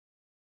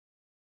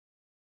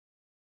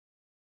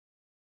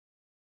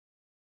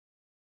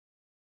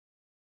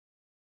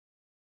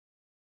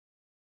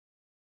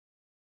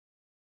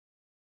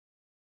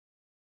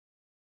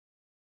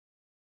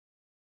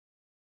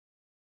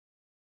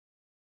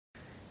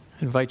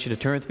I invite you to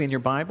turn with me in your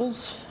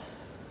Bibles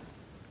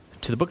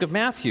to the book of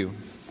Matthew.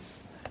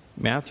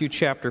 Matthew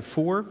chapter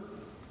 4.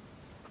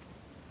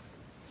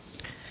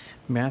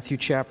 Matthew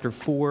chapter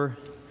 4.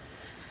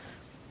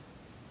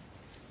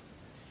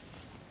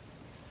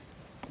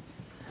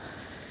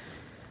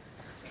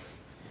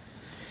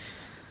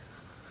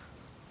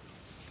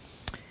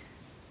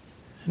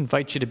 I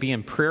invite you to be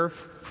in prayer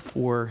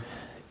for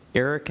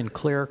Eric and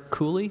Claire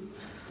Cooley.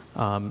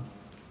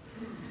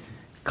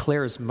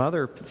 Claire's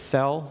mother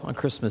fell on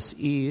Christmas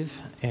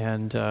Eve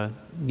and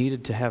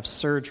needed to have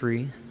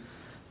surgery,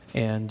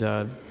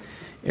 and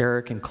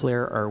Eric and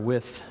Claire are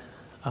with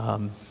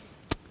her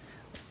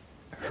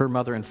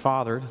mother and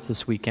father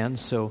this weekend.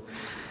 So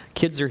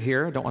kids are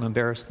here. I don't want to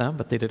embarrass them,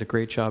 but they did a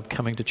great job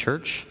coming to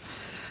church.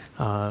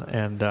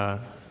 But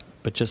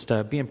just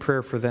be in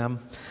prayer for them.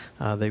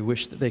 They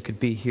wish that they could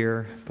be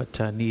here, but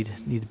need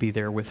to be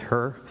there with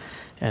her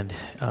and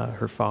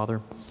her father.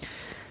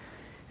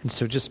 And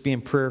so just be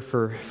in prayer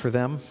for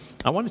them.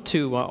 I wanted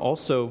to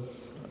also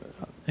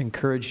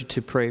encourage you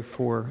to pray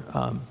for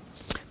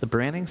the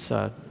Brannings,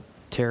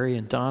 Terry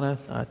and Donna.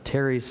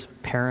 Terry's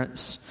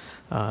parents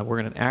were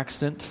in an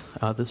accident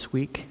this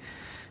week,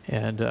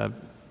 and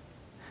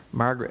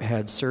Margaret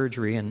had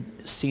surgery and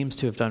seems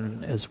to have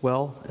done as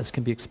well as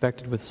can be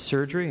expected with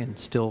surgery, and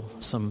still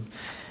some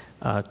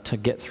to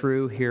get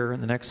through here in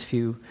the next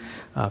few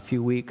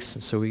weeks.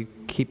 And so we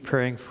keep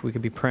praying. We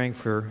could be praying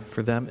for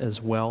them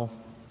as well.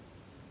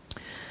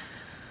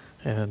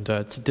 And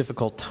it's a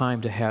difficult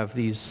time to have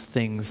these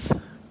things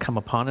come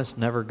upon us.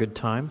 Never a good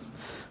time.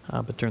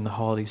 But during the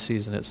holiday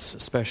season, it's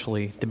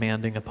especially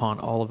demanding upon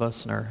all of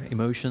us and our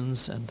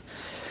emotions. And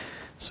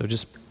so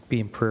just be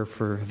in prayer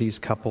for these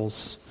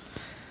couples.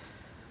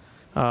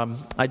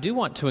 I do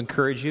want to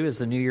encourage you as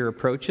the new year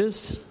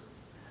approaches.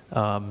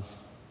 I'm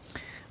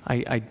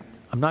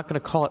not going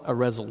to call it a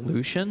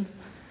resolution,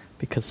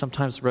 because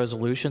sometimes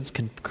resolutions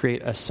can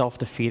create a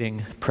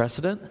self-defeating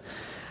precedent.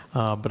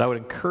 But I would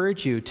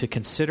encourage you to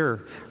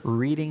consider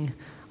reading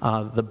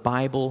the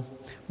Bible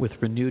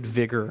with renewed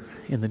vigor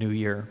in the new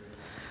year.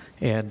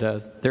 And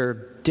there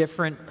are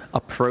different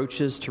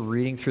approaches to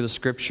reading through the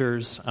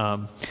Scriptures.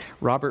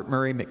 Robert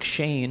Murray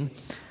McShane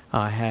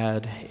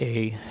had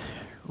a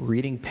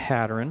reading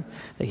pattern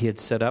that he had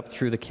set up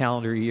through the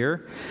calendar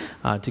year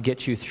to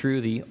get you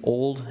through the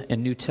Old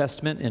and New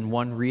Testament in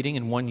one reading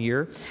in 1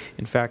 year.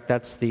 In fact,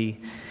 that's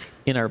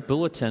in our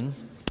bulletin.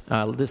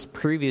 This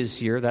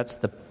previous year, that's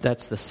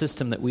the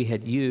system that we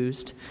had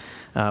used.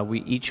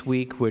 We each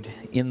week would,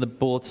 in the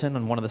bulletin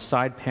on one of the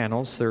side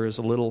panels, there is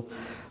a little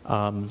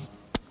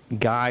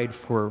guide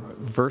for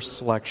verse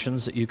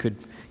selections that you could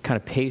kind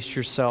of pace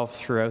yourself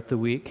throughout the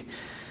week.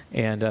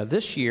 And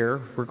this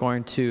year, we're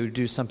going to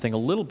do something a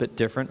little bit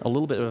different, a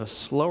little bit of a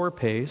slower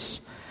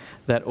pace,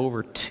 that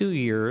over 2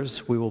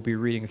 years we will be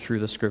reading through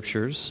the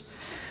Scriptures.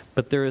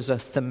 But there is a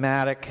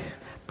thematic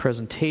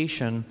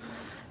presentation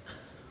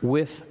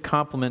with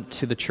complement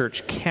to the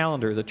church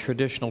calendar, the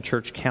traditional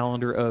church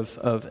calendar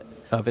of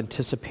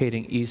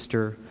anticipating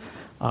Easter,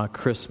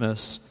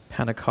 Christmas,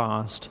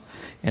 Pentecost,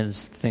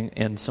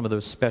 and some of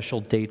those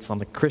special dates on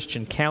the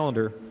Christian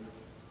calendar.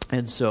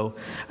 And so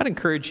I'd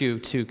encourage you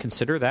to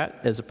consider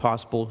that as a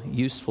possible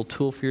useful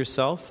tool for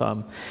yourself.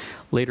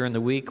 Later in the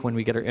week, when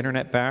we get our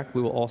internet back,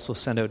 we will also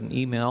send out an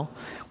email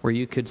where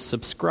you could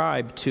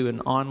subscribe to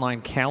an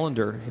online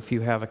calendar. If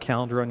you have a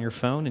calendar on your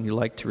phone and you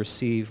like to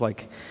receive,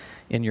 like,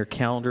 in your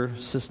calendar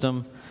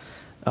system,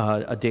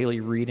 a daily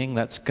reading,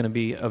 that's going to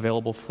be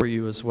available for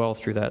you as well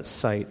through that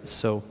site.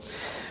 So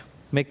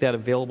make that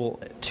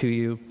available to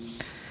you.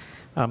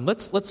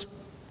 Let's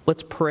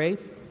pray,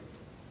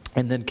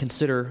 and then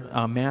consider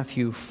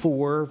Matthew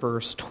 4,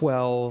 verse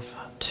 12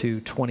 to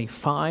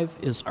 25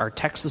 is our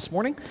text this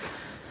morning.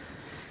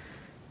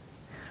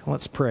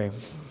 Let's pray.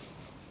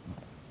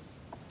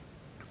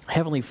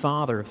 Heavenly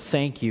Father,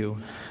 thank you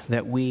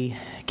that we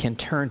can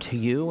turn to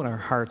you when our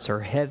hearts are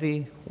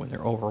heavy, when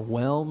they're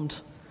overwhelmed,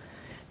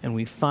 and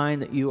we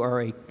find that you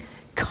are a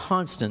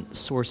constant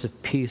source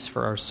of peace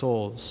for our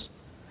souls.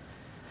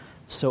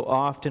 So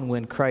often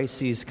when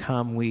crises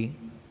come, we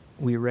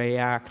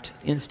react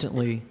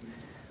instantly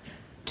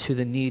to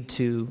the need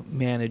to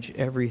manage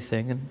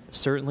everything, and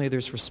certainly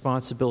there's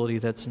responsibility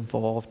that's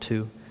involved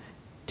to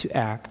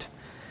act.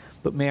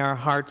 But may our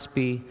hearts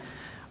be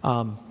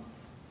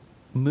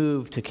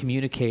moved to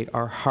communicate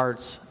our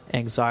heart's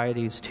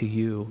anxieties to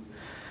you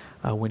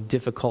when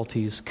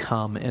difficulties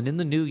come. And in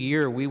the new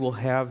year, we will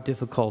have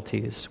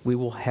difficulties. We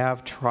will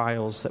have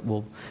trials that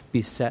will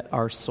beset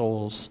our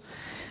souls.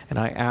 And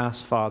I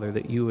ask, Father,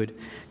 that you would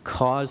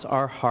cause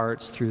our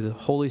hearts through the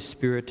Holy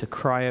Spirit to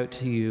cry out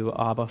to you,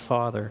 Abba,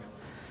 Father,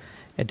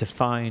 and to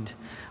find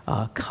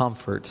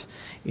comfort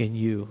in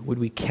you. Would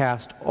we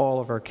cast all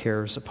of our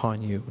cares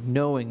upon you,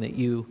 knowing that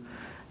you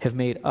have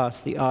made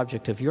us the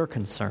object of your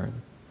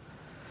concern.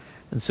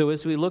 And so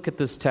as we look at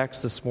this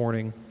text this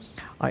morning,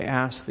 I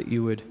ask that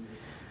you would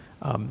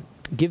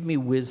give me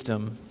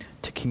wisdom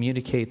to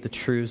communicate the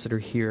truths that are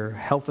here.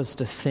 Help us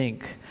to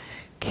think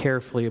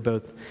carefully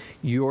about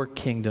your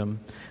kingdom,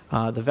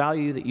 the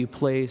value that you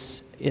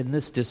place in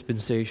this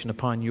dispensation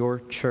upon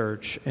your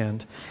church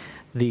and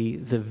the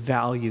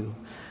value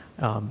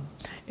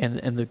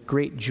and the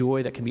great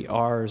joy that can be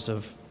ours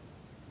of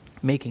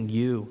making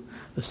you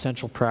the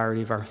central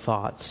priority of our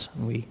thoughts.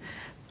 And we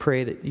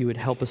pray that you would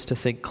help us to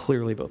think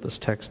clearly about this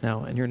text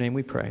now. In your name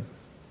we pray.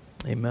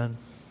 Amen.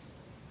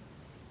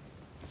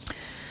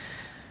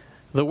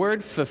 The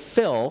word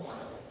fulfill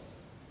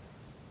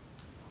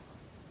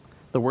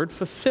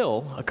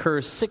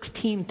occurs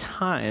 16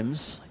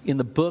 times in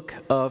the book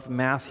of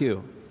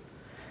Matthew.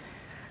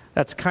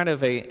 That's kind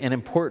of an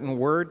important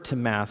word to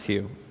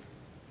Matthew.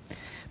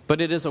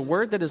 But it is a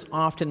word that is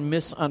often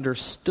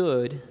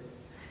misunderstood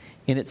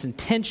in its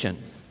intention.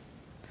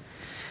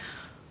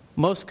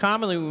 Most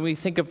commonly, when we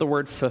think of the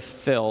word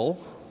fulfill,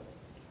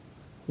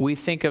 we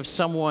think of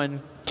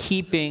someone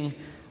keeping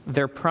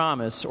their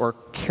promise or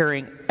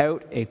carrying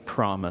out a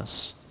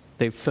promise.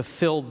 They've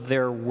fulfilled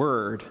their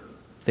word.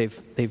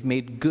 They've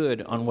made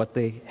good on what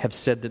they have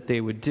said that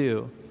they would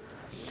do.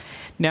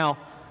 Now,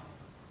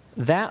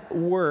 that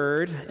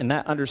word and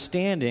that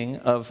understanding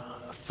of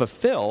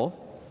fulfill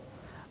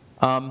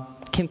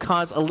can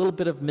cause a little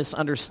bit of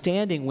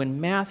misunderstanding when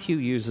Matthew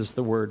uses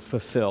the word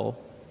fulfill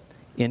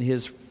in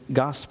his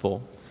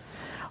gospel.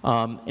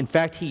 In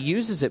fact, he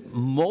uses it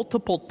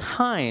multiple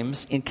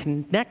times in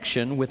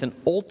connection with an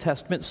Old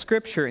Testament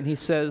scripture, and he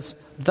says,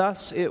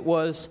 "Thus it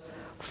was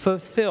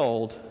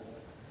fulfilled,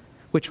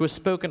 which was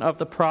spoken of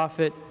the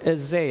prophet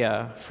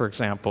Isaiah," for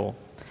example.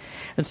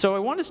 And so I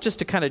want us just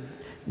to kind of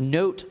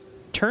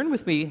turn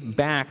with me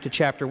back to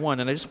chapter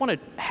 1, and I just want to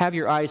have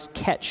your eyes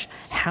catch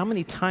how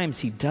many times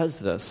he does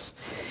this.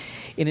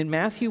 And in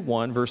Matthew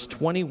 1, verse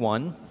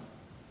 21,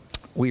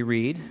 we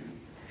read,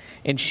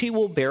 "And she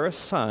will bear a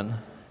son,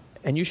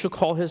 and you shall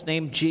call his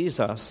name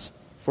Jesus,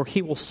 for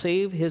he will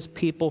save his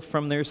people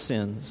from their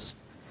sins."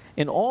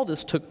 And all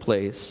this took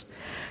place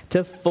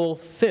to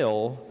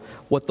fulfill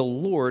what the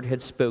Lord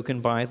had spoken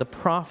by the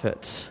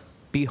prophet.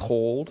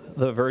 "Behold,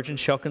 the virgin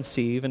shall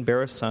conceive and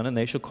bear a son, and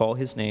they shall call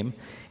his name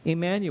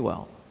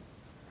Emmanuel."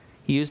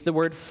 He used the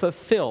word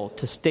fulfill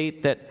to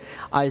state that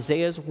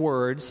Isaiah's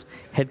words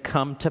had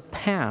come to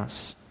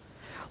pass.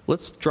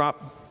 Let's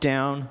drop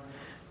down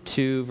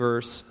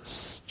to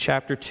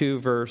chapter 2,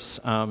 verse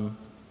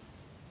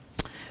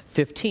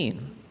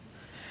 15.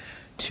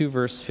 2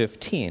 verse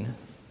 15.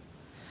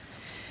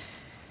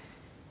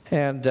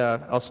 And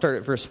I'll start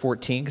at verse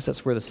 14 because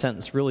that's where the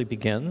sentence really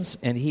begins.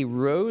 "And he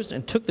rose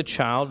and took the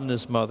child and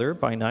his mother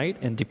by night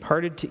and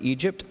departed to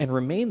Egypt and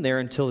remained there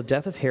until the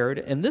death of Herod.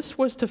 And this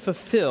was to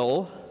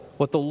fulfill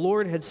what the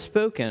Lord had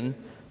spoken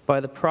by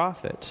the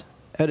prophet.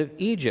 Out of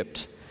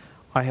Egypt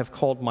I have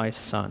called my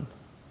son."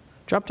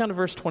 Drop down to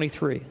verse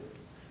 23.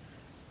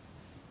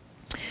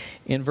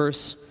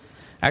 Verse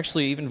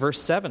 17,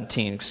 verse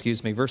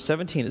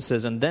 17, it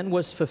says, "And then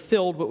was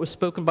fulfilled what was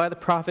spoken by the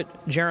prophet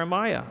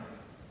Jeremiah."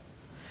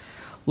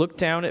 Look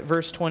down at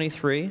verse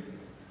 23.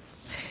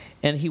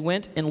 "And he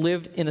went and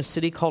lived in a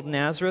city called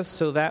Nazareth,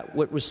 so that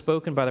what was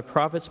spoken by the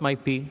prophets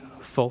might be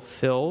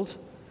fulfilled,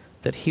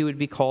 that he would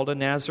be called a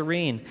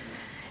Nazarene."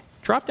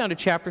 Drop down to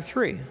chapter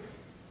 3.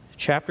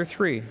 Chapter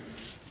 3.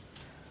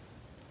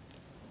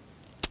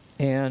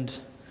 And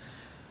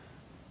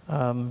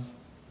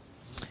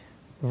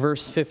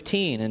verse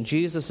 15. And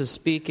Jesus is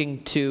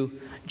speaking to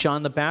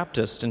John the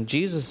Baptist, and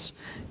Jesus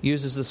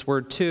uses this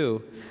word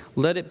too.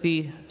 "Let it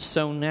be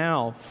so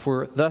now,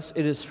 for thus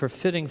it is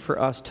fitting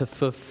for us to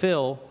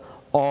fulfill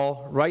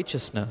all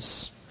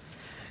righteousness."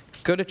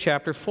 Go to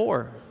chapter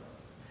 4.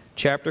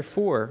 Chapter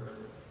 4,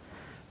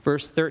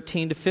 verse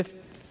 13 to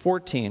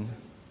 14.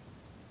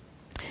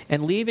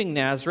 "And leaving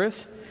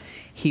Nazareth,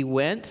 he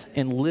went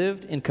and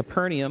lived in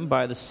Capernaum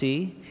by the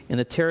sea, in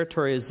the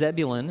territory of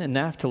Zebulun and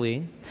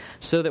Naphtali,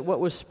 so that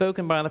what was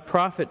spoken by the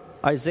prophet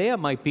Isaiah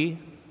might be,"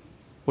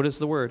 what is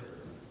the word?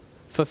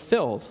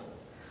 "Fulfilled."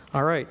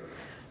 All right.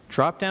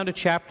 Drop down to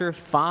chapter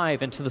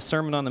 5 into the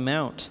Sermon on the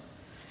Mount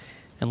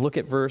and look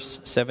at verse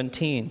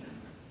 17.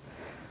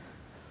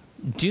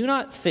 "Do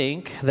not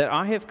think that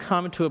I have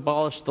come to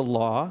abolish the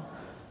law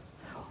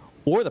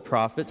or the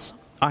prophets.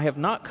 I have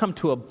not come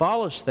to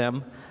abolish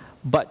them,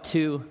 but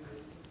to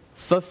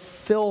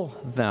fulfill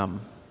them."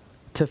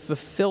 To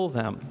fulfill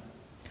them.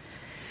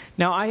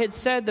 Now, I had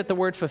said that the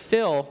word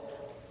fulfill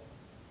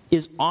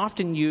is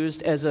often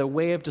used as a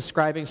way of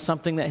describing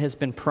something that has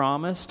been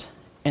promised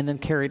and then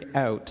carried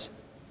out.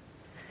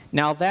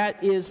 Now,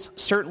 that is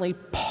certainly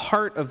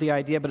part of the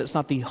idea, but it's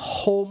not the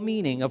whole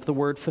meaning of the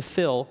word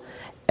fulfill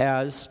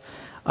as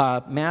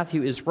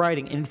Matthew is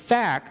writing. In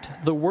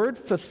fact, the word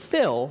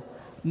fulfill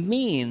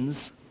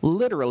means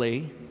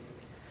literally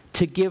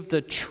to give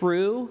the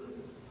true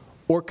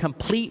or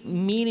complete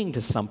meaning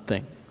to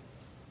something.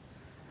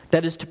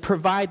 That is, to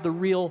provide the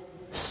real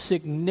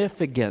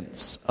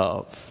significance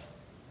of.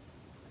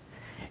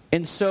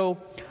 And so,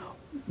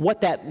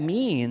 what that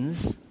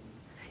means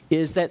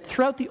is that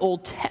throughout the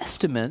Old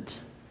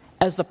Testament,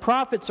 as the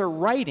prophets are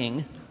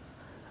writing,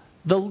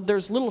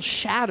 there's little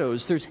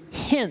shadows, there's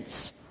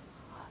hints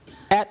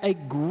at a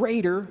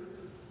greater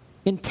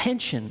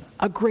intention,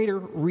 a greater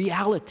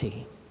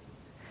reality.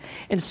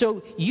 And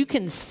so you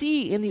can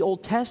see in the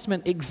Old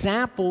Testament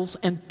examples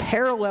and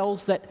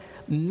parallels that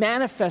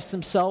manifest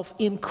themselves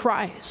in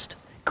Christ.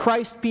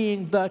 Christ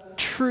being the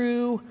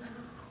true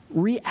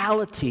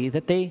reality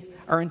that they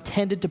are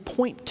intended to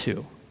point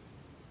to.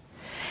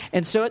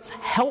 And so it's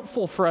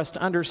helpful for us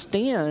to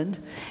understand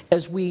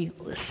as we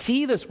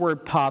see this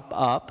word pop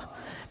up,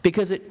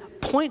 because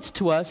it points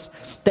to us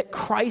that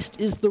Christ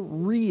is the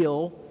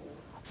real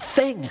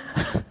thing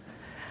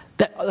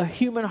that the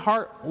human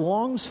heart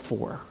longs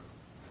for.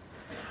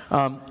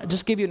 I'll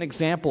just give you an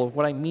example of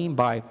what I mean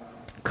by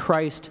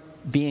Christ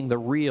being the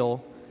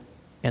real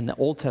and the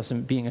Old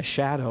Testament being a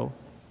shadow.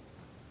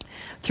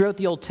 Throughout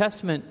the Old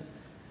Testament,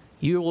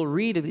 you will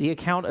read the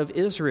account of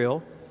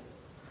Israel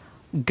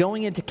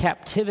going into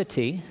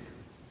captivity,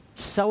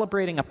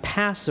 celebrating a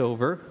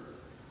Passover,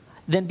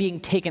 then being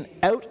taken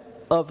out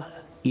of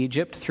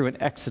Egypt through an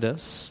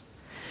Exodus,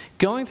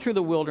 going through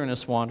the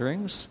wilderness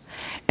wanderings,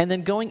 and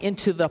then going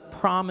into the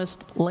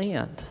promised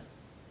land.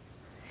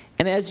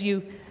 And as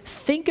you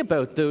think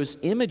about those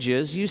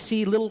images, you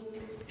see little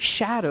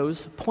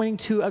shadows pointing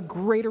to a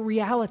greater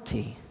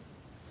reality.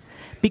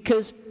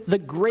 Because the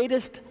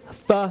greatest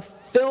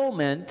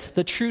fulfillment,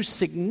 the true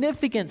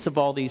significance of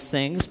all these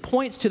things,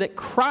 points to that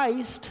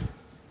Christ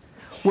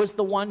was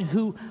the one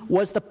who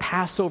was the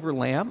Passover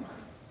lamb.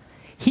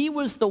 He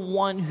was the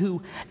one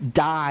who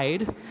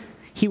died.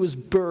 He was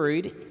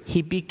buried.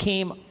 He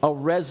became a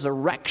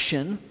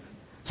resurrection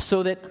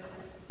so that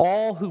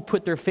all who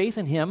put their faith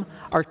in him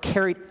are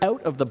carried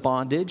out of the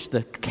bondage,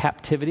 the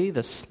captivity,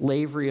 the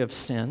slavery of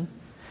sin.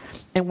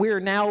 And we are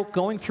now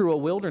going through a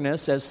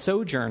wilderness as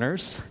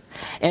sojourners,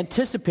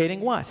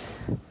 anticipating what?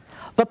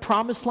 The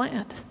promised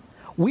land.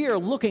 We are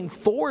looking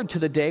forward to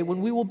the day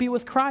when we will be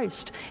with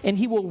Christ, and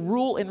he will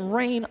rule and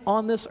reign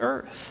on this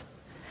earth.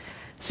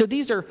 So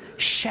these are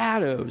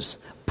shadows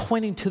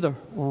pointing to the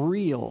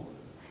real.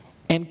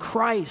 And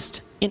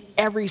Christ, in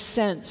every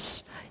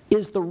sense,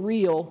 is the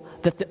real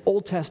that the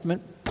Old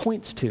Testament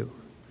points to.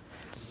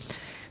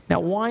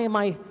 Now, why am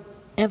I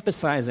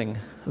emphasizing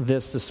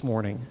this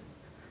morning?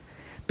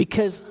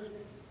 Because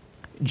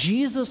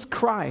Jesus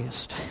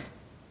Christ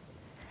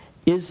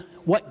is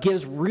what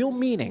gives real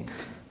meaning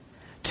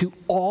to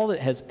all that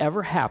has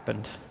ever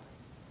happened,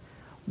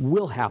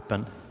 will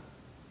happen,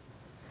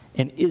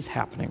 and is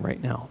happening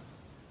right now.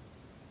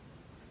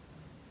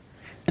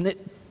 And that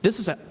this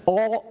is an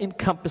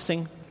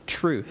all-encompassing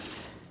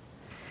truth.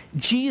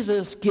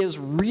 Jesus gives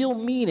real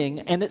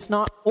meaning, and it's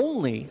not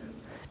only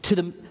to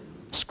the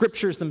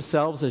scriptures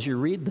themselves as you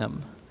read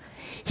them.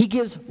 He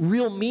gives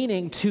real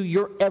meaning to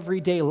your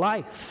everyday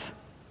life.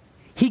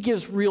 He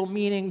gives real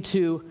meaning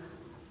to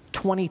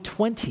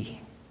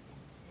 2020.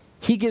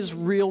 He gives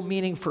real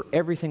meaning for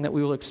everything that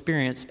we will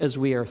experience as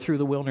we are through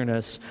the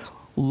wilderness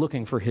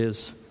looking for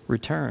his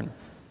return.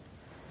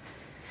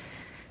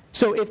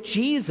 So if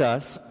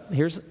Jesus,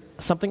 here's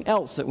something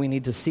else that we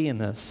need to see in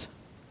this.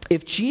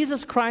 If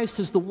Jesus Christ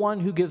is the one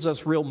who gives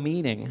us real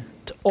meaning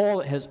to all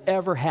that has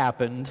ever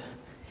happened,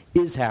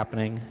 is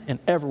happening, and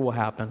ever will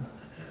happen,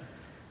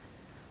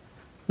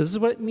 this is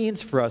what it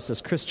means for us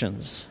as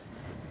Christians.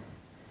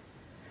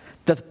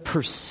 The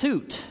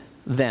pursuit,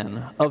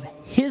 then, of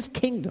his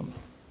kingdom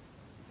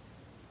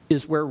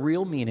is where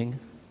real meaning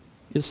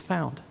is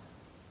found.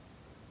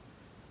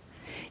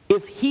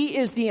 If he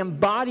is the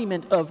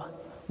embodiment of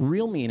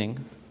real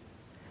meaning,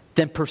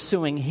 then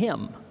pursuing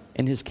him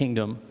and his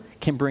kingdom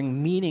can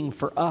bring meaning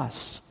for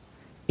us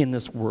in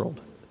this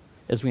world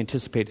as we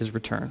anticipate his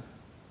return.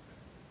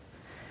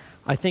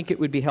 I think it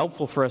would be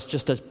helpful for us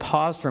just to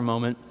pause for a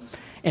moment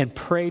and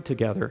pray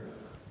together,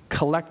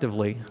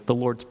 collectively, the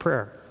Lord's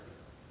Prayer.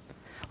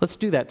 Let's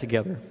do that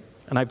together.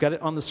 And I've got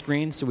it on the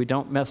screen so we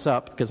don't mess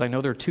up, because I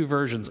know there are two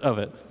versions of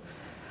it.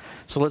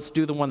 So let's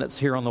do the one that's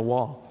here on the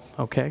wall,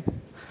 okay?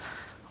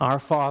 Our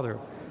Father,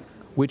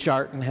 which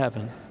art in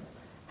heaven,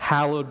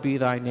 hallowed be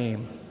thy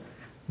name.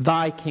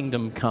 Thy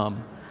kingdom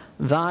come.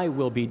 Thy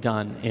will be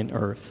done in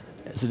earth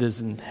as it is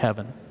in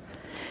heaven.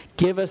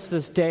 Give us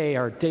this day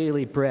our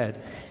daily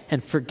bread,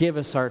 and forgive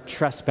us our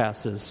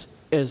trespasses,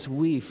 as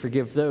we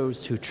forgive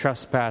those who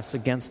trespass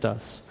against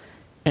us.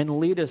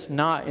 And lead us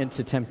not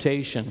into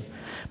temptation,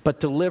 but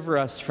deliver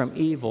us from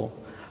evil.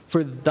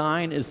 For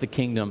thine is the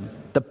kingdom,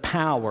 the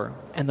power,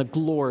 and the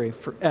glory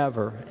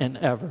forever and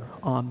ever.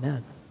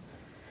 Amen.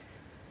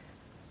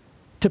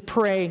 To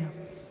pray,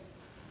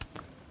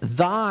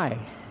 thy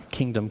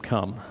kingdom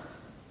come.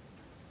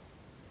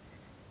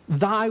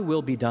 Thy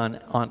will be done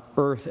on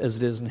earth as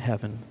it is in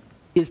heaven,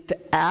 is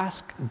to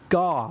ask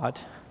God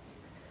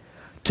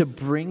to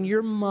bring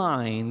your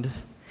mind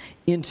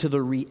into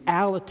the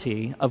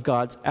reality of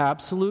God's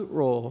absolute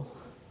role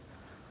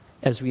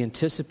as we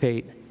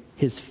anticipate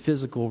his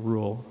physical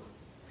rule.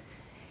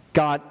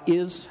 God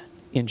is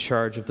in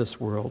charge of this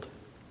world.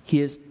 He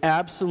is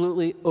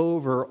absolutely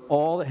over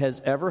all that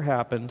has ever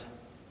happened,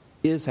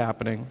 is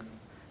happening,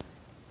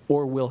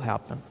 or will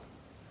happen.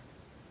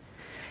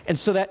 And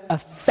so that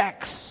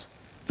affects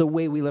the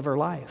way we live our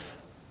life.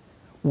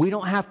 We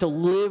don't have to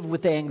live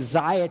with the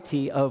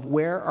anxiety of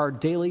where our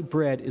daily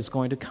bread is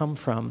going to come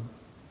from.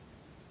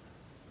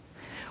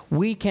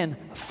 We can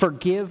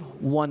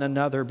forgive one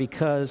another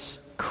because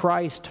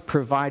Christ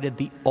provided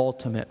the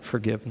ultimate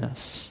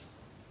forgiveness.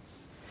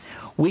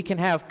 We can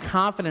have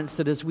confidence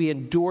that as we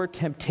endure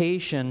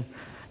temptation,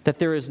 that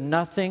there is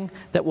nothing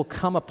that will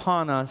come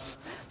upon us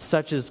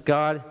such as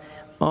God's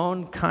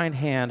own kind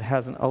hand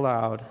hasn't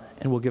allowed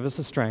and will give us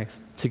the strength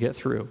to get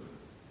through.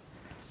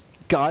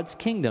 God's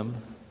kingdom,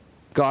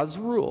 God's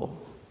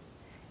rule,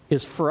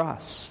 is for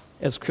us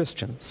as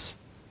Christians.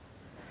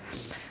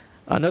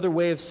 Another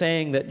way of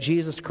saying that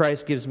Jesus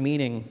Christ gives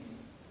meaning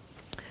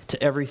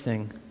to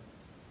everything.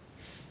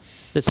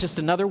 It's just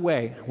another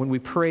way when we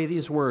pray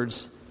these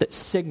words that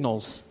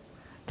signals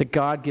that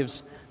God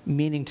gives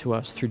meaning to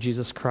us through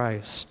Jesus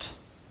Christ.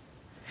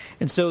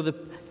 And so the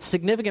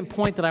significant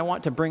point that I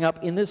want to bring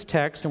up in this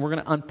text, and we're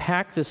going to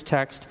unpack this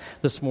text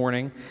this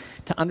morning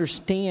to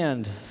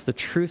understand the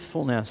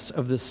truthfulness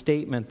of this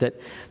statement,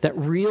 that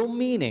real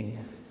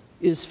meaning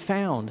is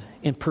found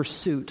in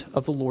pursuit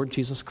of the Lord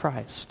Jesus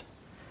Christ.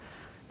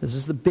 This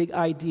is the big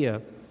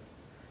idea.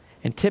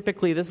 And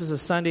typically this is a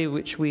Sunday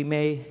which we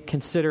may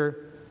consider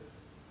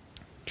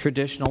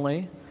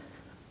traditionally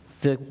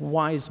the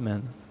wise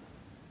men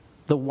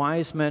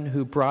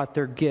who brought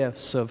their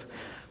gifts of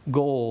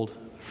gold,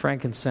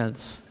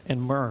 frankincense,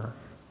 and myrrh.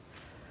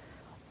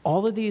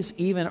 All of these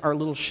even are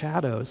little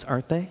shadows,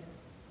 aren't they?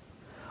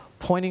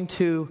 Pointing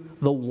to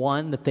the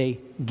one that they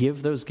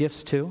give those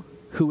gifts to,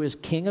 who is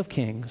King of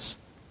Kings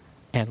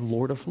and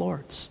Lord of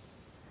Lords.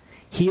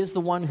 He is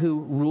the one who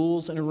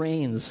rules and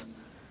reigns.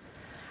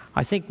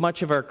 I think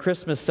much of our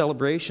Christmas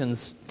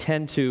celebrations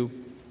tend to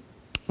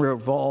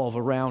revolve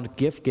around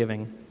gift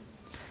giving.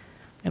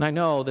 And I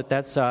know that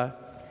that's a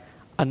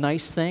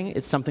nice thing.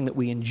 It's something that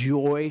we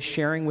enjoy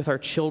sharing with our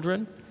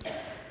children.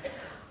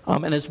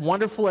 And as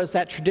wonderful as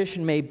that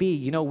tradition may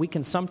be, we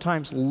can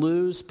sometimes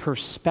lose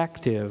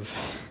perspective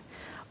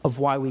of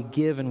why we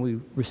give and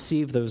we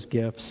receive those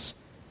gifts.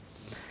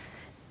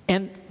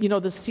 And,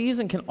 the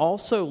season can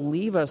also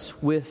leave us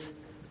with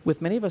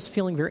many of us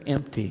feeling very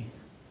empty,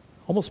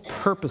 almost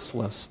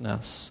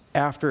purposelessness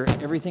after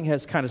everything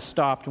has kind of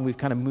stopped and we've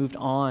kind of moved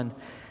on.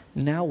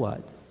 Now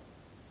what?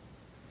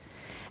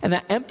 And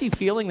that empty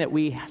feeling that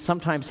we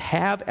sometimes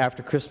have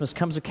after Christmas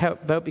comes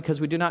about because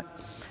we do not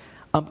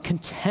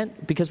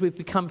because we've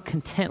become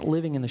content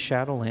living in the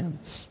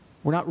Shadowlands.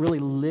 We're not really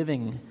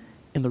living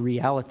in the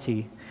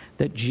reality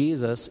that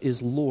Jesus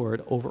is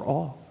Lord over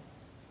all.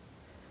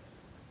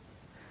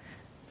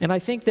 And I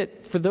think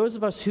that for those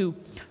of us who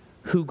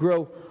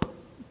grow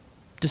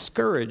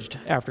discouraged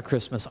after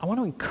Christmas, I want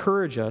to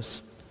encourage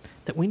us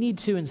that we need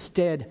to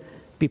instead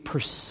be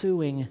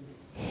pursuing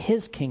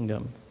His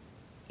kingdom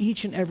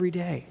each and every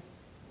day.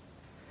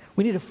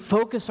 We need to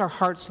focus our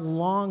heart's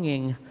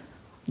longing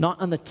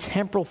not on the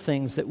temporal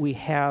things that we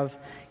have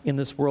in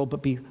this world,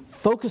 but be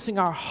focusing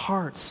our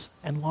hearts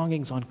and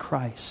longings on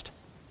Christ.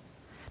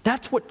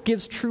 That's what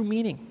gives true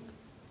meaning.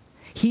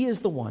 He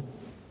is the one.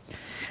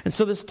 And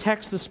so this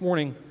text this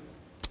morning,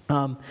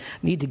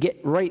 need to get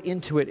right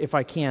into it if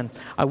I can.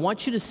 I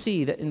want you to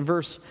see that in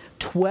verse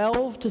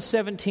 12 to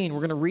 17, we're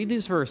going to read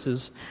these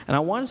verses, and I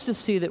want us to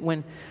see that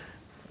when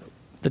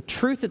the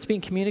truth that's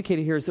being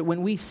communicated here is that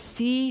when we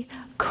see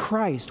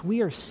Christ,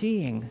 we are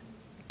seeing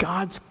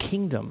God's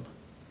kingdom,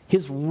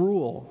 His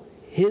rule,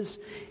 His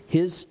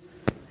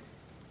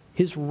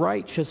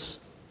righteous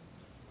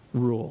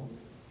rule.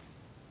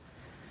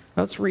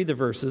 Let's read the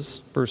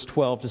verses, verse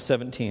 12 to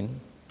 17.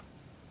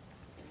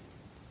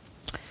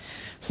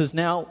 It says,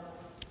 "Now,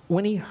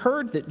 when he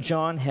heard that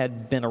John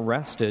had been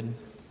arrested,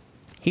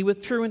 he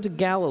withdrew into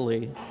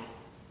Galilee.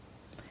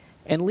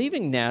 And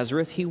leaving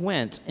Nazareth, he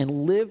went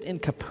and lived in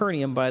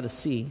Capernaum by the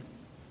sea,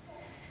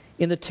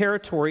 in the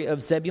territory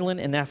of Zebulun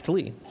and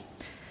Naphtali,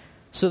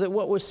 so that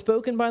what was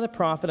spoken by the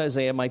prophet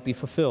Isaiah might be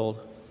fulfilled.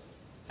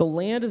 The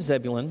land of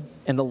Zebulun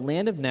and the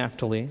land of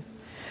Naphtali,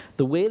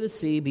 the way of the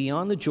sea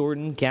beyond the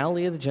Jordan,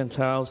 Galilee of the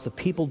Gentiles, the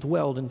people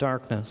dwelled in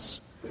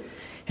darkness,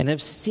 and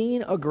have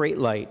seen a great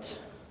light.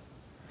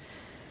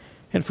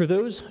 And for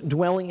those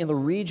dwelling in the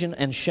region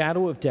and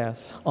shadow of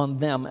death, on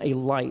them a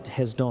light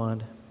has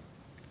dawned.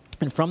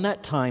 And from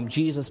that time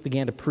Jesus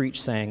began to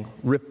preach, saying,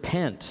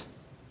 'Repent,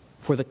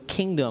 for the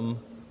kingdom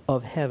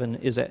of heaven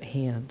is at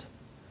hand.'"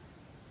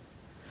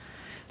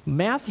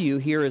 Matthew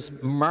here is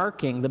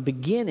marking the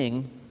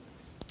beginning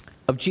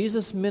of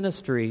Jesus'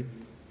 ministry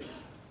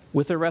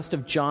with the arrest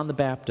of John the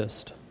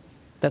Baptist.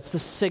 That's the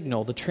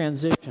signal, the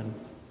transition.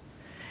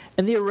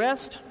 And the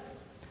arrest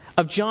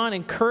of John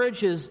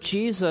encourages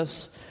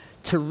Jesus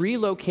to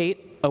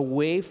relocate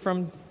away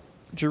from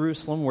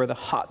Jerusalem, where the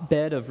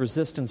hotbed of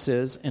resistance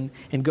is, and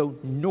go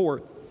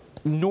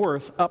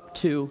north up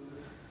to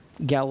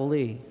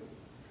Galilee.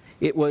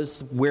 It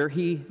was where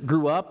he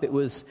grew up. It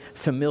was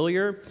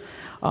familiar.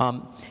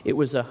 It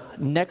was a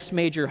next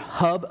major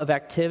hub of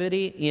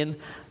activity in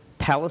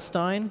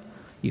Palestine.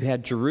 You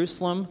had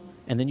Jerusalem,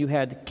 and then you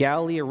had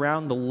Galilee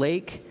around the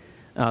lake,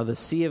 the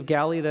Sea of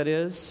Galilee, that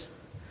is.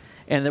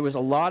 And there was a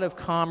lot of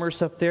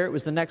commerce up there. It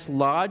was the next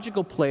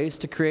logical place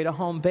to create a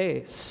home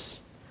base.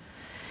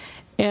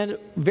 And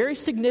very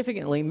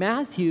significantly,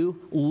 Matthew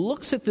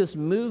looks at this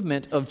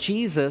movement of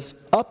Jesus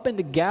up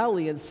into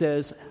Galilee and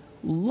says,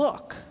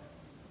 look,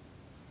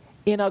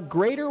 in a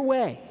greater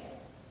way,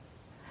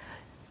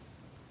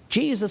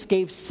 Jesus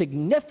gave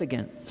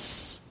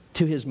significance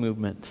to his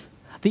movement.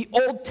 The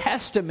Old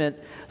Testament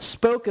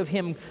spoke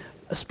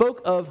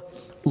of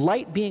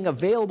light being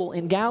available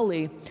in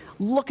Galilee.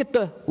 Look at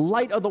the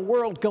light of the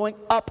world going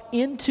up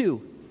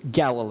into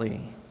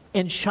Galilee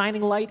and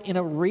shining light in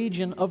a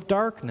region of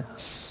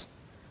darkness.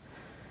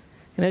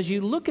 And as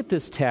you look at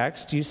this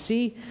text, you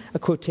see a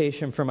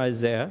quotation from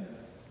Isaiah.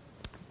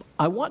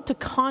 I want to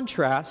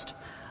contrast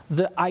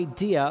the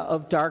idea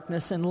of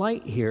darkness and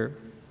light here.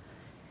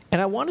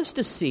 And I want us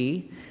to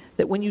see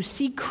that when you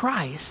see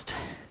Christ,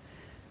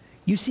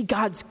 you see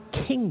God's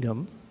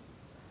kingdom.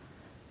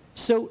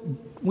 So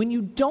when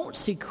you don't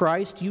see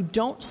Christ, you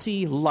don't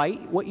see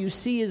light. What you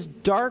see is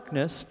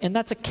darkness, and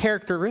that's a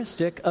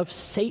characteristic of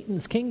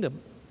Satan's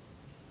kingdom.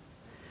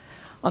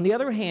 On the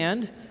other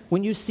hand,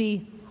 when you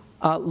see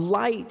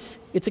light,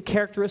 it's a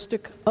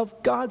characteristic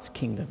of God's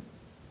kingdom.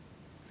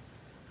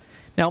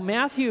 Now,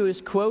 Matthew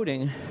is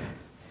quoting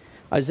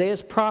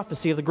Isaiah's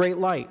prophecy of the great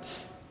light.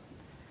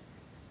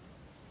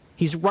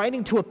 He's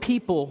writing to a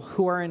people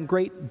who are in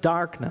great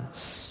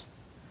darkness.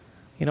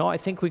 You know, I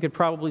think we could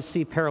probably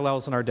see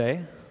parallels in our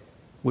day,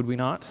 would we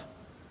not?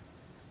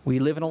 We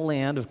live in a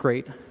land of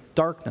great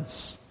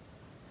darkness.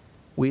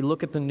 We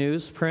look at the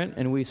newsprint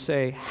and we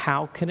say,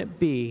 how can it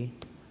be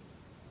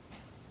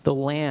the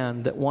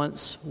land that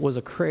once was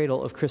a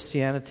cradle of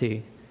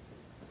Christianity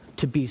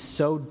to be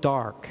so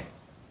dark?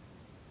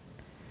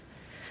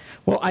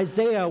 Well,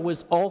 Isaiah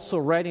was also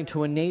writing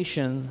to a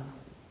nation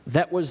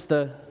that was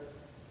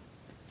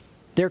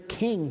their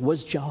king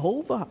was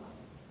Jehovah.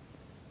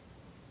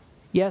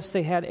 Yes,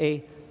 they had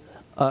a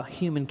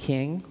human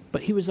king,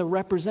 but he was a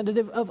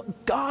representative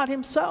of God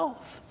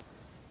himself.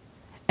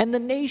 And the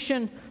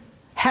nation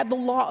had the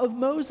law of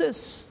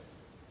Moses,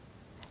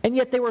 and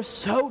yet they were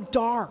so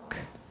dark.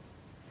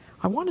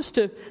 I want us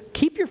to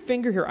keep your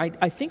finger here.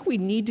 I think we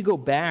need to go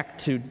back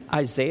to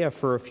Isaiah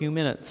for a few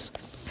minutes,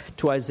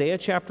 to Isaiah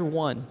chapter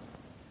 1.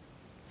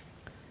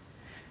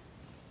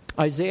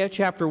 Isaiah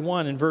chapter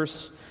 1 and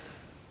verse,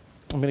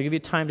 I'm going to give you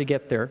time to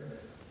get there.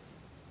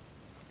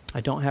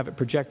 I don't have it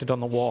projected on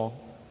the wall.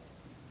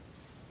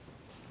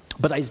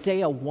 But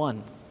Isaiah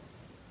 1.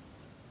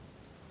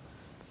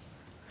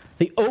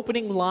 The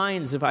opening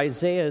lines of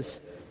Isaiah's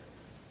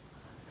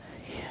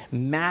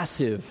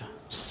massive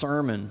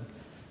sermon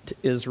to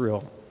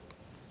Israel.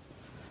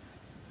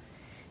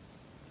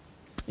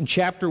 In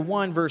chapter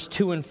 1, verse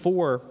 2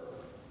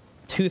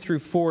 through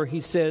 4,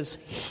 he says,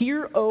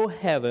 "Hear, O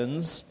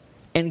heavens,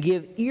 and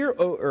give ear,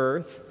 O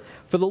earth,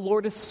 for the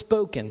Lord has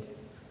spoken.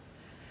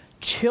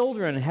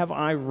 Children have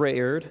I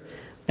reared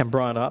and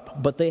brought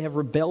up, but they have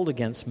rebelled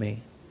against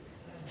me.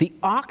 The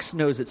ox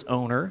knows its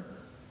owner,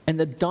 and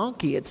the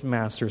donkey its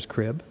master's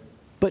crib.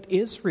 But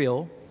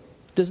Israel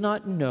does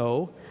not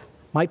know,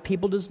 my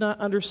people does not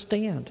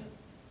understand.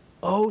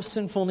 O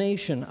sinful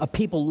nation, a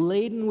people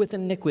laden with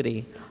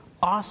iniquity,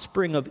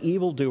 offspring of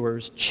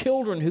evildoers,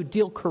 children who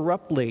deal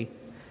corruptly.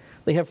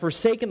 They have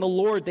forsaken the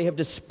Lord, they have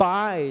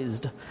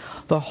despised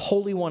the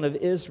Holy One of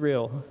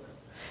Israel,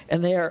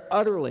 and they are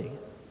utterly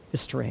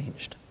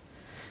estranged."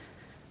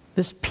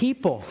 This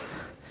people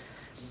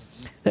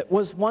that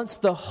was once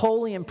the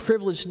holy and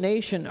privileged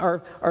nation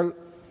are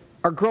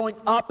growing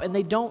up, and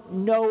they don't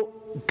know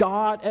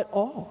God at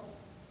all.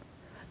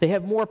 They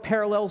have more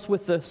parallels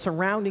with the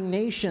surrounding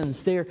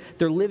nations. They're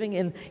living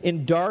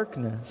in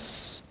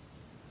darkness.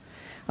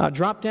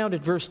 Drop down to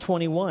verse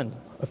 21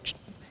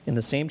 in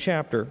the same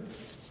chapter.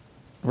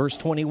 Verse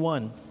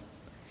 21.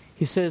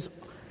 He says,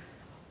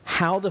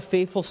 "How the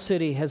faithful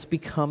city has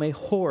become a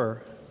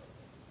whore.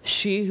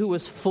 She who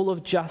was full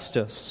of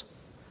justice,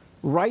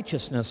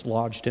 righteousness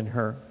lodged in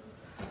her.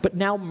 But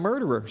now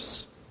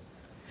murderers.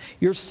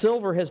 Your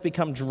silver has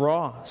become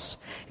dross,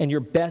 and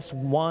your best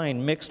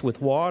wine mixed with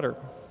water."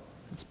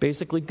 It's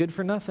basically good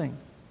for nothing.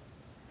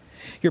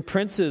 "Your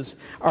princes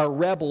are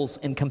rebels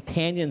and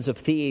companions of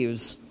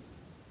thieves.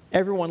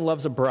 Everyone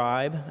loves a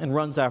bribe and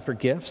runs after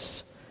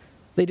gifts.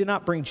 They do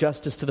not bring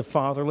justice to the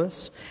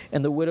fatherless,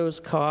 and the widow's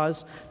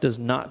cause does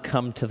not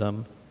come to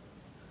them."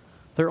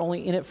 They're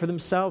only in it for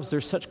themselves.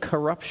 There's such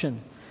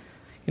corruption.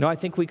 You know, I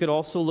think we could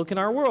also look in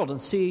our world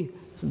and see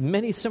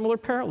many similar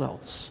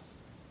parallels.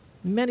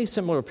 Many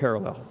similar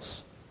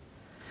parallels.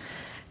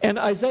 And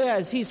Isaiah,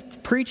 as he's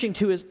preaching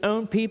to his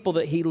own people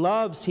that he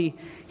loves,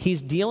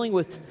 he's dealing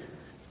with,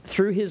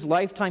 through his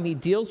lifetime, he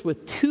deals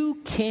with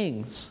two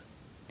kings.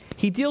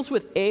 He deals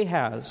with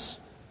Ahaz,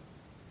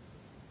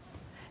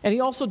 and he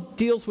also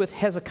deals with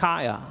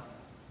Hezekiah.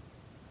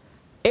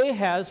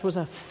 Ahaz was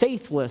a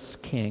faithless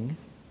king.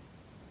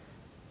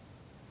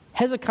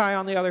 Hezekiah,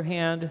 on the other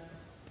hand,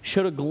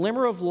 showed a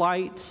glimmer of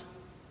light.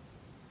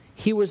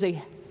 He was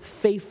a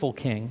faithful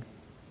king.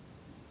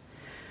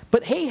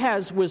 But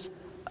Ahaz was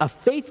a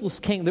faithless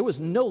king. There was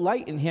no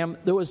light in him.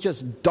 There was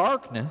just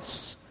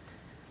darkness.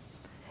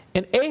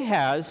 And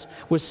Ahaz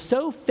was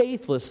so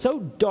faithless, so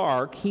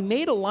dark, he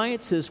made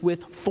alliances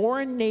with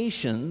foreign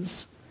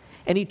nations,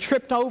 and he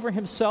tripped over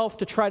himself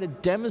to try to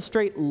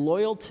demonstrate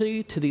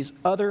loyalty to these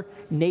other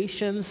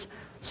nations,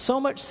 so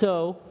much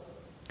so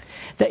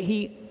that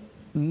he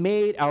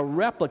made a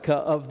replica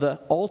of the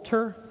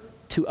altar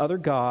to other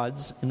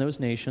gods in those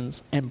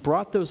nations and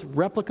brought those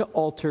replica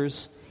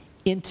altars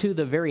into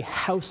the very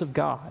house of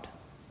God.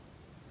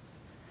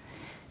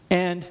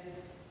 And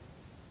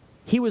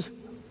he was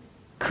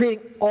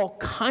creating all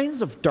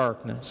kinds of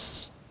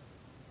darkness.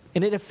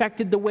 And it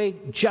affected the way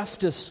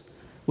justice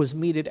was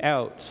meted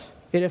out.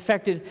 It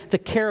affected the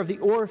care of the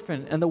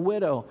orphan and the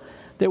widow.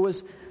 There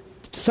was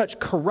such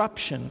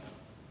corruption.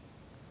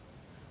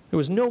 There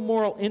was no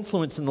moral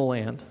influence in the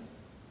land.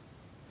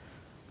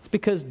 It's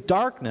because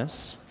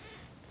darkness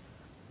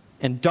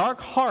and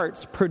dark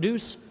hearts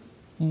produce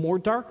more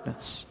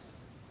darkness.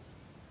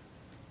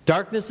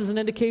 Darkness is an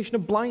indication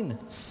of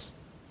blindness.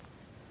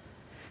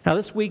 Now,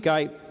 this week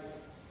I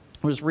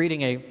was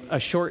reading a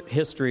short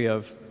history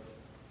of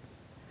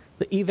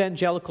the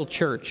evangelical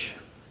church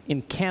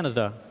in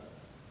Canada.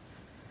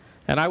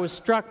 And I was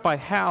struck by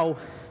how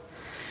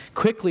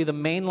quickly the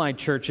mainline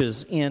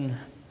churches in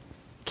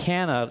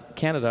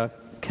Canada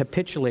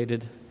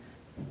capitulated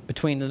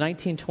between the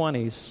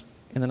 1920s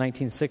and the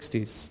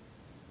 1960s.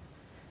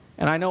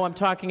 And I know I'm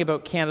talking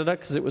about Canada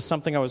because it was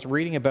something I was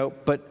reading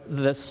about, but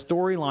the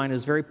storyline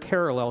is very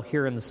parallel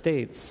here in the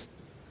States.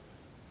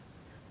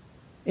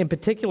 In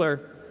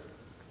particular,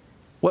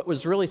 what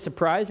was really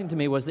surprising to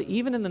me was that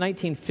even in the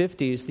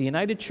 1950s, the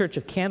United Church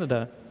of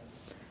Canada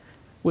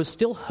was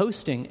still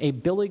hosting a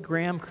Billy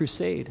Graham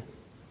crusade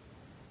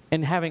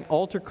and having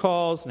altar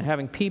calls and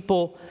having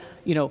people,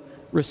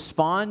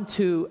 respond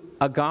to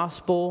a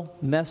gospel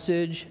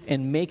message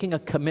and making a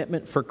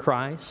commitment for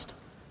Christ.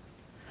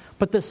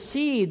 But the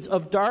seeds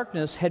of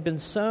darkness had been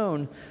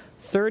sown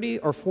 30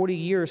 or 40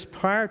 years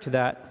prior to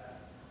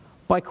that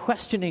by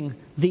questioning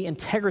the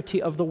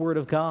integrity of the Word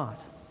of God,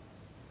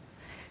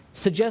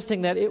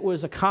 suggesting that it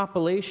was a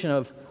compilation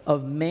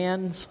of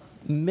man's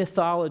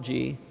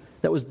mythology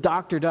that was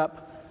doctored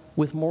up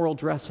with moral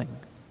dressing.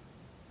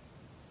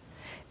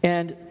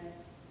 And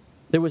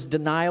there was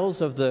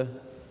denials of the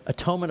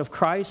atonement of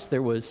Christ.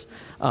 There was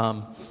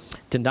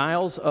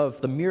denials of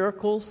the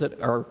miracles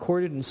that are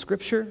recorded in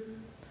Scripture.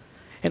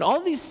 And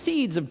all these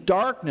seeds of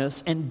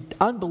darkness and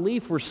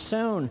unbelief were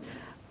sown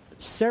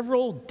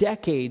several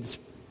decades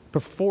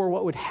before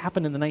what would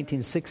happen in the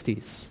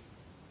 1960s.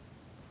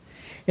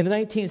 In the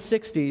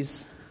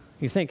 1960s,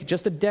 you think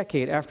just a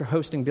decade after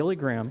hosting Billy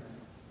Graham,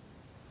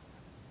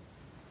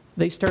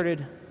 they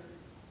started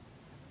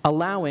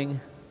allowing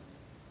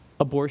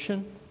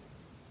abortion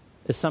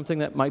as something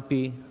that might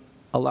be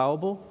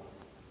allowable.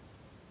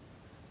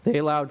 They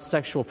allowed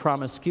sexual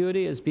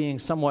promiscuity as being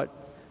somewhat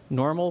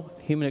normal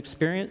human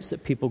experience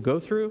that people go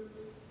through.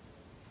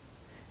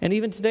 And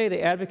even today,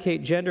 they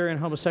advocate gender and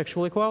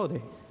homosexual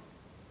equality.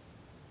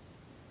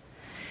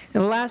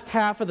 In the last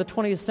half of the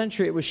 20th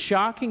century, it was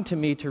shocking to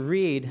me to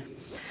read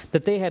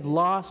that they had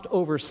lost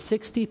over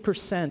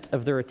 60%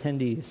 of their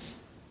attendees.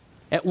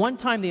 At one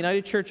time, the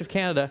United Church of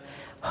Canada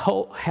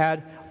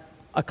had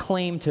a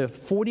claim to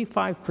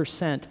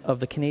 45% of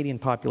the Canadian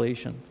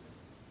population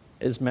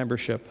as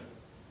membership.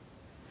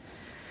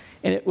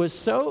 And it was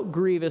so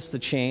grievous, the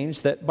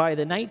change, that by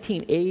the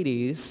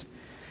 1980s,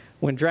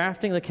 when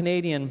drafting the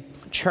Canadian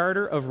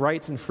Charter of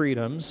Rights and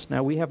Freedoms,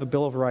 now we have a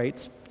Bill of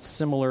Rights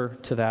similar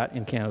to that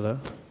in Canada.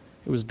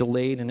 It was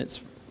delayed in its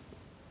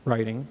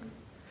writing.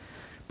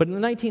 But in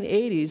the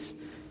 1980s,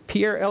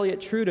 Pierre Elliott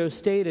Trudeau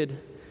stated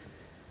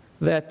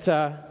that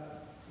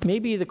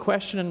maybe the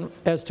question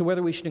as to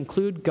whether we should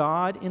include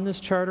God in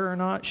this charter or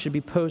not should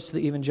be posed to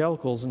the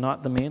evangelicals and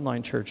not the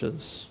mainline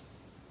churches.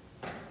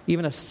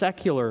 Even a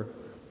secular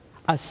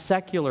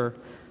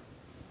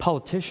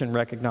politician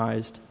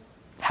recognized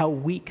how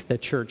weak the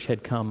church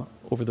had come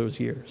over those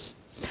years.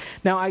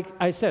 Now,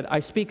 I said, I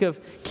speak of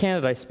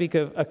Canada, I speak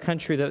of a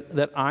country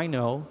that I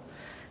know,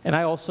 and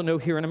I also know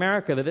here in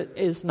America that it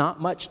is not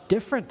much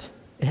different.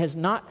 It has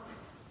not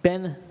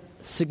been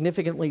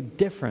significantly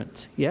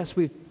different. Yes,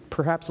 we've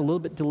perhaps a little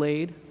bit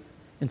delayed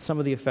in some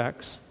of the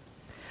effects.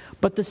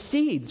 But the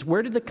seeds,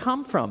 where did they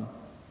come from?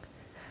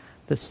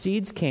 The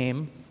seeds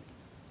came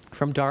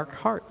from dark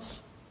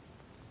hearts.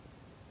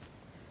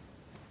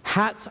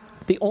 That's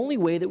the only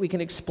way that we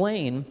can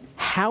explain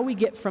how we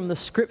get from the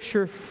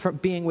Scripture from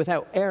being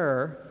without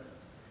error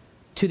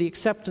to the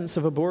acceptance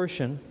of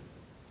abortion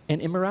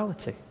and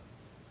immorality.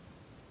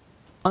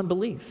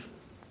 Unbelief.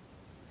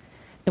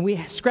 And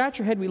we scratch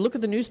our head, we look at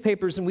the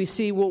newspapers and we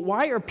see, well,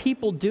 why are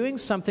people doing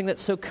something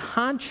that's so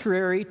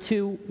contrary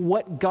to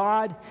what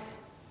God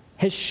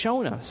has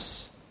shown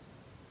us?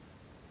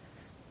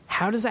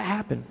 How does that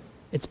happen?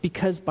 It's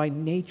because by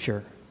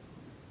nature,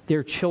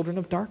 they're children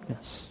of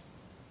darkness.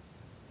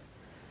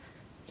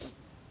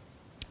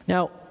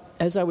 Now,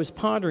 as I was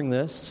pondering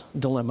this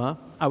dilemma,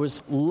 I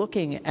was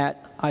looking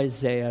at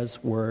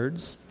Isaiah's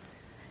words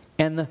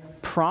and the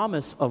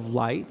promise of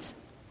light,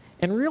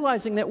 and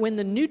realizing that when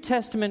the New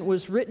Testament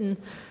was written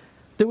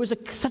there was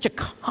such a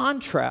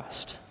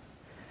contrast.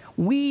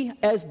 We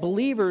as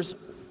believers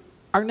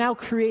are now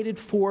created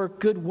for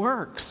good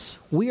works.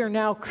 We are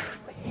now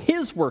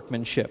His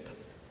workmanship.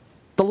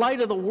 The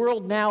light of the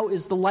world now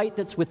is the light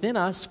that's within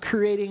us,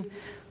 creating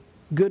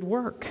good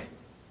work.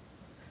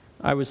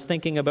 I was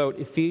thinking about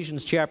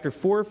Ephesians chapter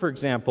 4, for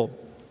example.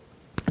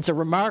 It's a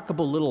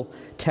remarkable little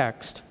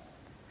text.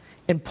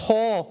 And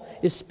Paul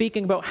is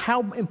speaking about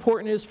how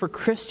important it is for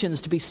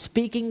Christians to be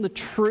speaking the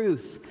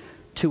truth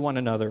to one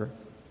another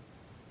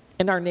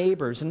and our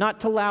neighbors, and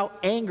not to allow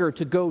anger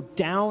to go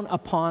down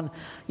upon,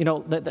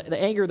 the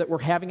anger that we're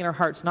having in our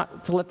hearts,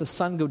 not to let the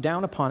sun go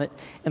down upon it.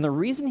 And the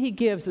reason he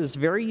gives is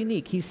very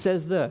unique. He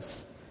says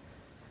this: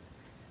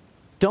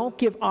 don't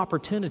give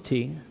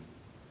opportunity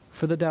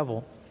for the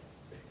devil.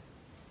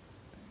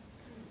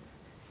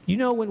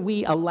 When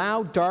we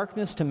allow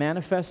darkness to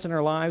manifest in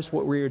our lives,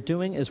 what we are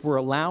doing is we're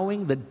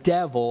allowing the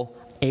devil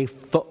a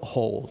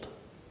foothold.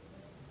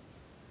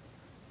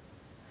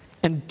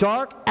 And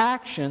dark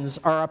actions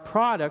are a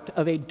product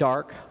of a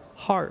dark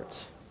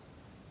heart.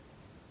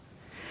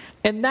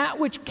 And that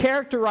which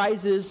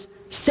characterizes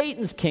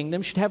Satan's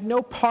kingdom should have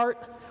no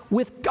part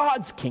with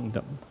God's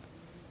kingdom.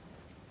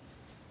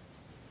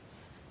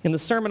 In the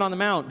Sermon on the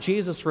Mount,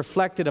 Jesus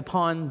reflected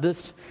upon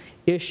this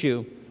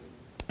issue.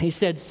 He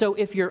said, "So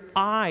if your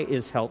eye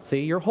is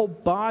healthy, your whole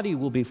body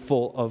will be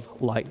full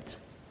of light.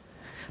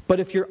 But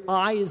if your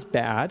eye is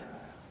bad,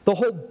 the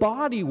whole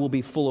body will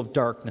be full of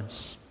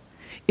darkness.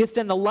 If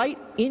then the light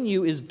in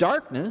you is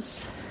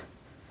darkness,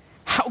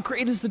 how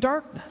great is the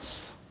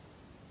darkness?"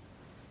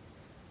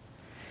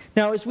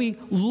 Now, as we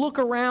look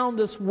around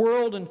this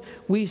world and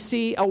we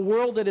see a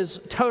world that is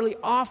totally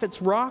off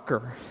its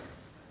rocker,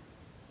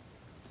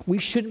 we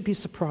shouldn't be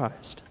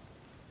surprised.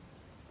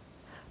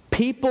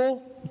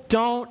 People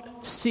don't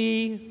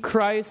see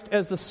Christ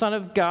as the Son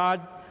of God.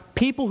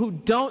 People who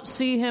don't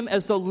see Him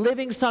as the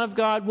living Son of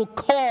God will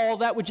call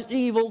that which is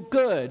evil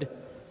good.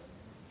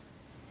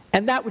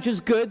 And that which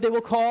is good they will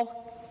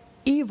call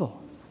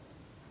evil.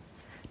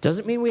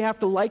 Doesn't mean we have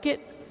to like it,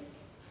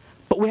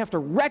 but we have to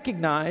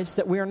recognize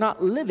that we are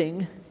not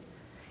living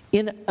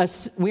in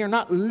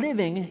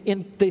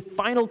the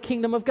final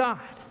kingdom of God.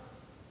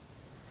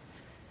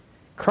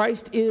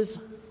 Christ is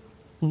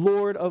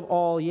Lord of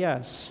all,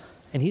 yes,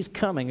 and He's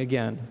coming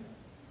again.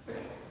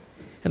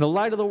 And the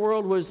light of the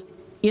world was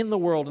in the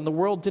world, and the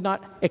world did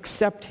not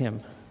accept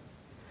Him.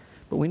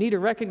 But we need to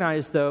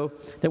recognize, though,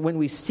 that when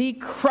we see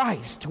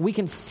Christ, we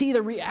can see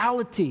the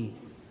reality.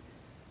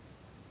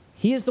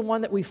 He is the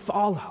one that we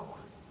follow.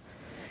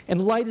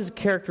 And light is a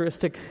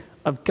characteristic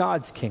of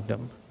God's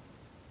kingdom.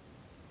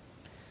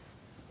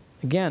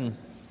 Again,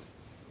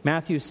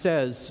 Matthew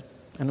says,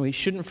 and we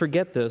shouldn't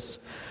forget this,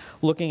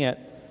 looking at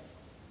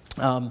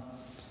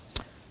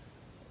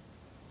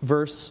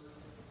verse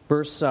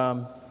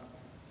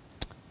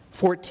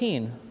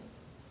 14,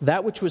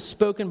 that which was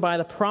spoken by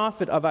the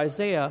prophet of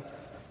Isaiah,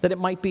 that it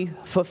might be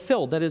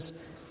fulfilled. That is,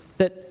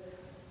 that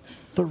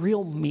the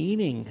real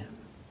meaning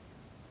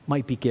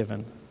might be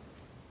given.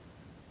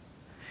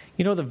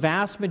 The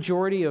vast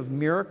majority of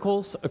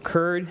miracles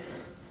occurred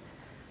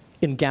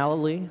in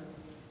Galilee.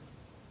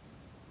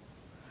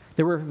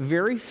 There were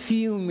very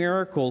few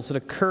miracles that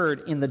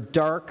occurred in the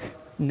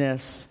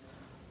darkness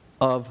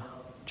of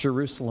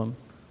Jerusalem.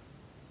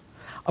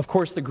 Of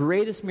course, the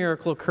greatest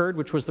miracle occurred,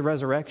 which was the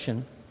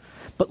resurrection.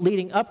 But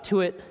leading up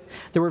to it,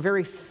 there were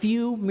very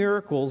few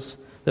miracles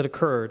that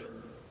occurred.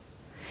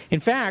 In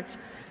fact,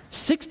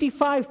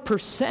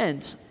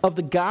 65% of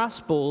the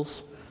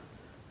Gospels,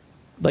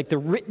 like the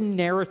written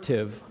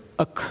narrative,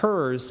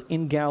 occurs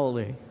in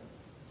Galilee.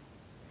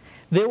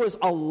 There was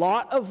a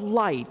lot of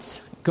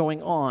light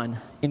going on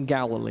in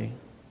Galilee.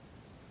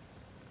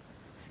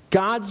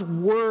 God's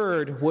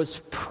word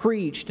was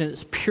preached in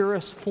its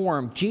purest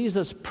form.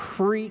 Jesus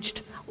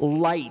preached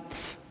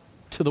light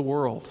to the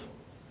world.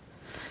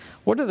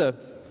 What are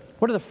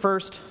the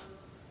first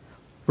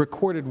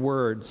recorded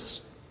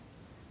words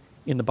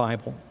in the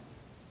Bible?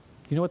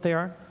 You know what they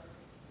are?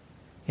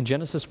 In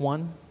Genesis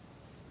 1,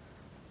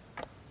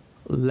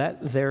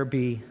 let there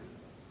be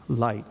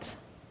light.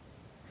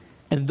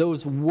 And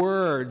those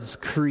words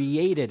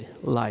created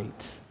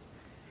light.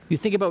 You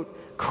think about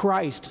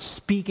Christ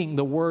speaking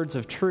the words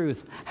of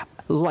truth,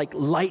 like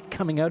light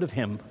coming out of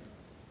Him.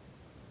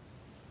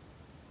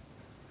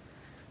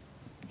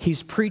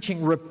 He's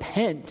preaching,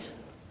 repent,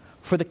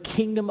 for the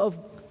kingdom of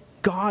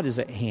God is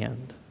at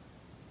hand.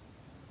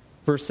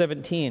 Verse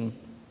 17,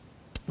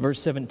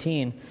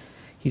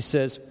 he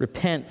says,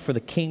 repent, for the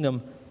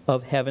kingdom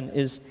of heaven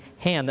is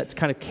hand. That's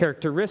kind of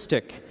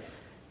characteristic.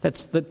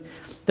 That's the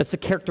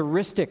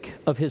characteristic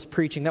of His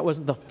preaching. That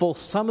wasn't the full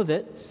sum of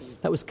it.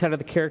 That was kind of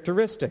the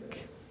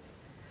characteristic.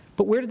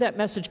 But where did that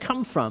message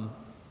come from?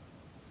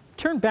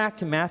 Turn back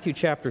to Matthew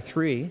chapter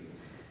 3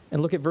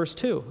 and look at verse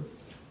 2.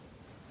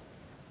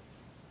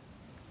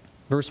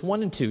 Verse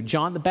 1 and 2,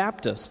 John the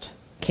Baptist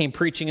came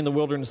preaching in the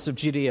wilderness of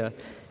Judea.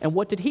 And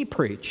what did he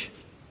preach?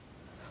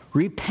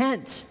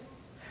 Repent,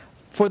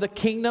 for the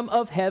kingdom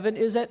of heaven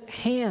is at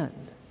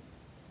hand.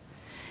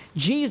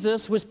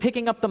 Jesus was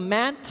picking up the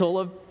mantle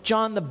of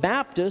John the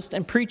Baptist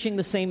and preaching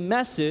the same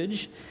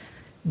message.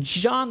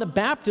 John the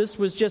Baptist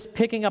was just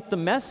picking up the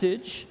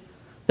message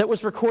that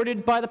was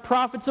recorded by the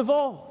prophets of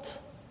old.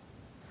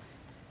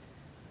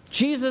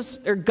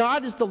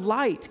 God is the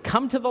light.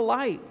 Come to the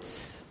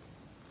light.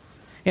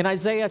 In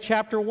Isaiah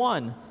chapter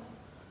 1,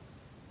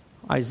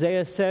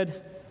 Isaiah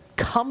said,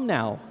 "Come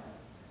now,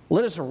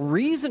 let us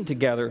reason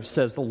together,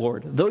 says the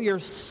Lord. Though your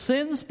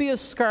sins be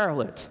as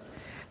scarlet,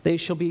 they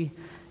shall be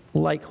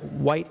like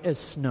white as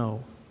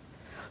snow.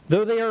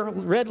 Though they are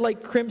red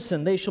like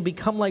crimson, they shall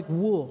become like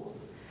wool.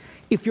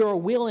 If you are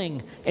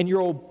willing and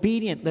you're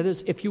obedient, that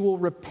is, if you will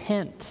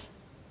repent,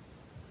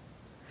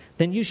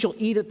 then you shall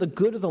eat at the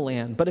good of the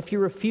land. But if you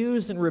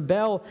refuse and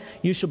rebel,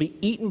 you shall be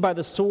eaten by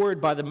the sword.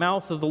 By the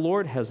mouth of the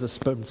Lord has this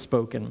been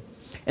spoken."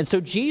 And so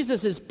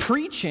Jesus is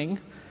preaching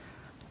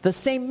the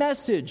same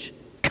message.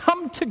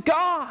 Come to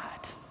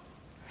God.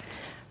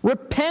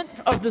 Repent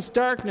of this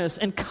darkness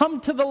and come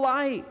to the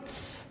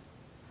light.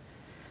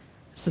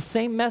 It's the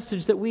same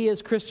message that we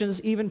as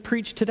Christians even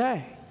preach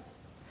today.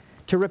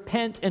 To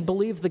repent and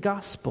believe the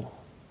gospel.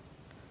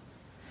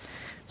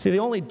 See, the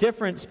only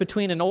difference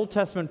between an Old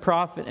Testament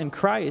prophet and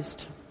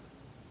Christ,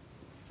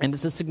 and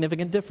it's a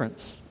significant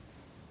difference,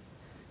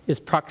 is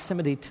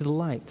proximity to the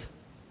light.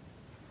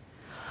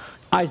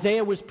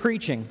 Isaiah was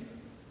preaching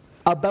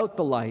about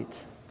the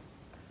light.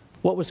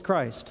 What was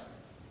Christ?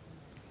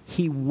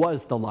 He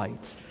was the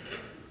light.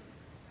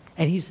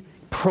 And he's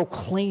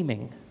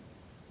proclaiming.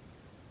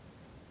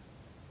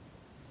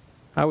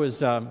 I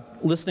was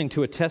listening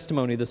to a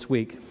testimony this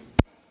week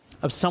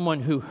of someone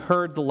who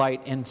heard the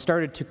light and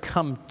started to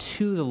come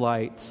to the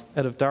light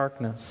out of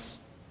darkness.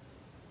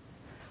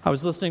 I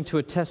was listening to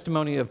a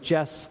testimony of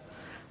Jess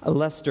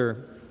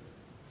Lester.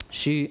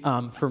 She,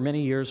 for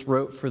many years,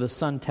 wrote for the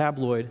Sun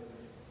tabloid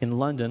in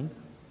London.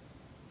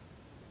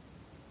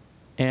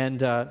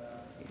 And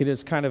it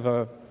is kind of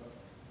a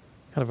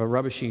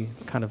rubbishy,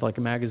 kind of like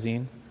a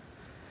magazine.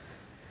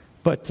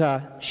 But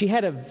she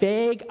had a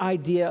vague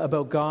idea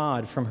about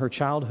God from her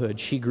childhood.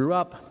 She grew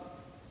up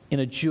in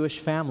a Jewish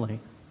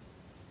family.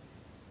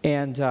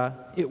 And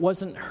it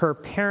wasn't her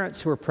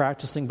parents who were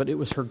practicing, but it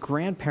was her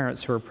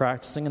grandparents who were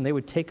practicing, and they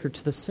would take her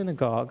to the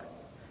synagogue.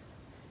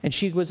 And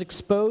she was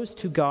exposed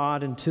to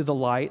God and to the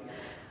light,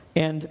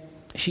 and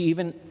she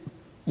even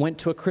went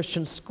to a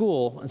Christian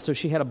school, and so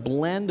she had a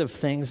blend of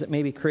things that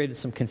maybe created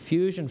some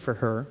confusion for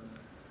her.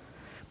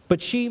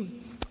 But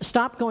she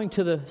stopped going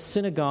to the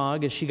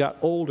synagogue as she got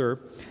older,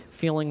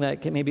 feeling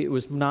that maybe it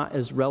was not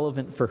as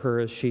relevant for her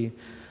as she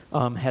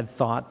had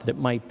thought that it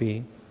might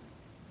be.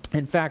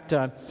 In fact,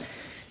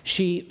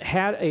 she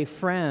had a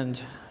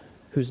friend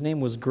whose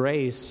name was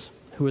Grace,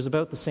 who was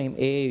about the same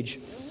age,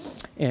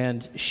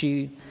 and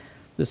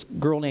this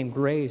girl named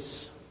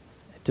Grace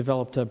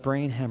developed a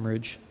brain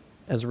hemorrhage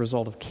as a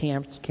result of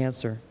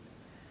cancer.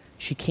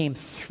 She came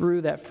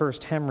through that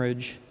first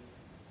hemorrhage,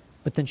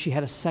 but then she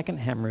had a second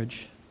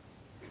hemorrhage,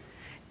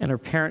 and her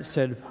parents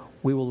said,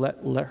 "We will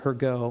let her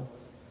go,"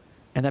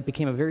 and that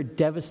became a very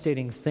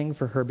devastating thing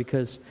for her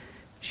because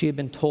she had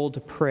been told to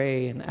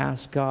pray and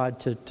ask God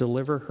to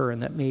deliver her,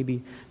 and that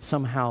maybe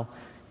somehow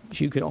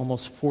you could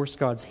almost force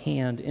God's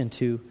hand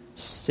into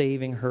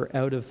saving her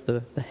out of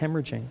the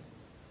hemorrhaging.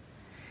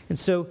 And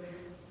so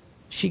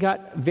she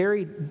got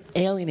very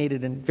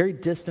alienated and very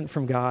distant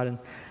from God, and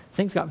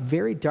things got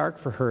very dark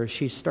for her as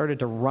she started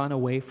to run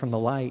away from the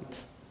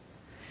light.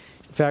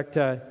 In fact,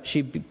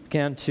 she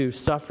began to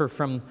suffer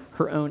from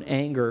her own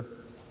anger,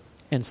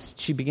 and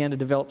she began to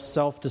develop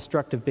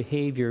self-destructive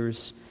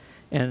behaviors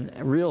and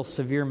real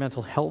severe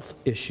mental health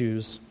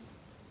issues.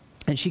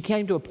 And she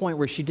came to a point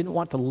where she didn't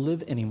want to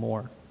live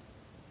anymore.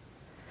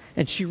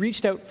 And she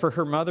reached out for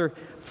her mother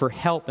for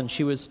help, and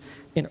she was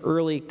in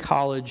early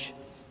college,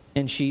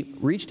 and she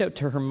reached out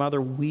to her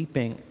mother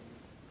weeping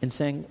and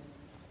saying,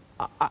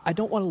 I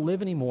don't want to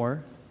live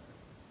anymore.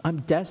 I'm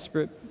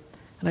desperate,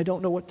 and I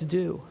don't know what to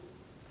do.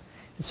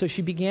 And so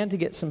she began to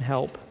get some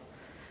help.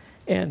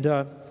 And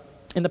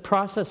in the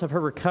process of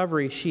her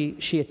recovery,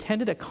 she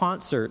attended a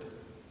concert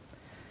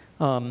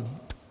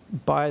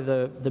by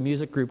the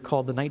music group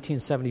called the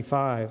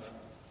 1975.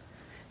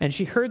 And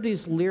she heard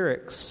these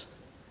lyrics.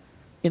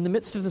 In the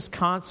midst of this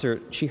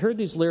concert, she heard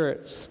these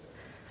lyrics,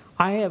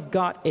 "I have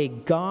got a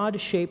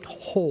God-shaped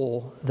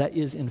hole that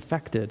is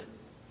infected,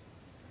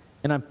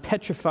 and I'm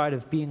petrified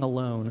of being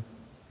alone.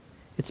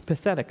 It's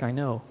pathetic, I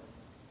know."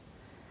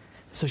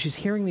 So she's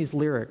hearing these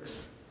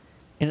lyrics,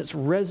 and it's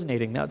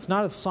resonating. Now, it's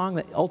not a song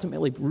that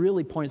ultimately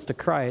really points to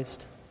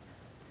Christ.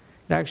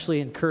 It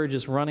actually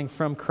encourages running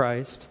from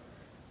Christ.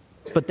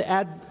 But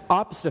the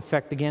opposite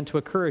effect began to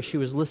occur as she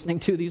was listening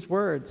to these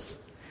words.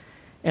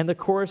 And the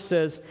chorus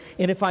says,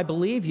 "And if I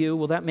believe you,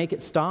 will that make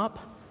it stop?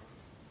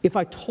 If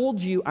I told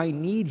you I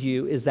need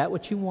you, is that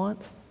what you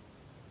want?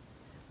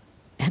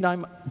 And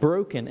I'm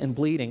broken and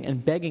bleeding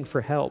and begging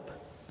for help.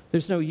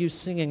 There's no use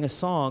singing a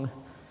song,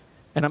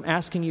 and I'm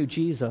asking you,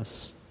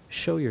 Jesus,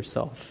 show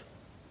yourself."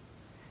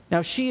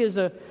 Now, she is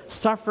a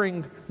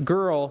suffering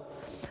girl,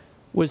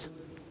 was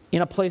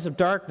in a place of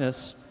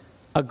darkness,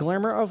 a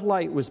glimmer of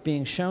light was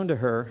being shown to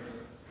her,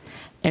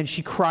 and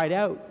she cried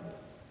out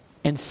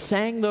and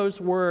sang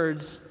those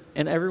words,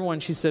 and everyone,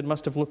 she said,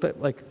 must have looked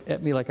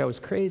at me like I was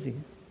crazy.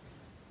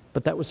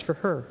 But that was for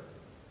her.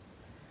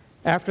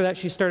 After that,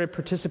 she started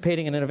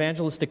participating in an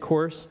evangelistic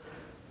course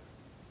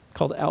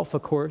called Alpha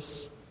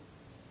Course,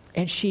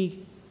 and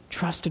she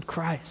trusted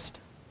Christ.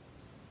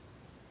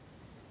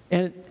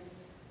 And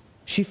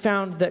she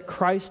found that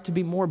Christ to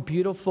be more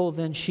beautiful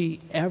than she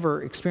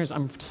ever experienced.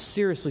 I'm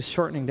seriously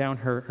shortening down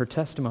her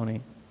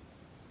testimony.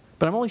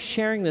 But I'm only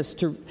sharing this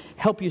to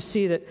help you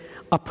see that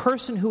a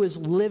person who is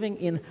living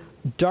in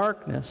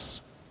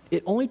darkness,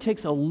 it only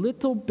takes a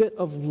little bit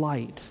of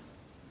light.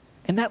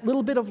 And that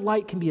little bit of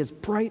light can be as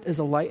bright as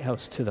a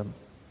lighthouse to them.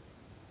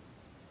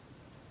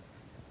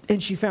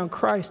 And she found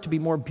Christ to be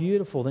more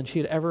beautiful than she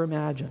had ever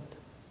imagined.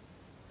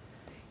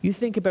 You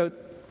think about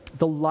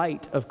the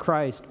light of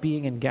Christ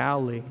being in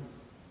Galilee.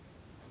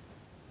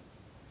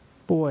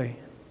 Boy,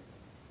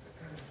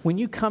 when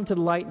you come to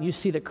the light and you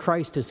see that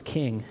Christ is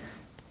king,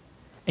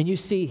 and you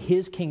see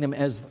his kingdom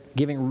as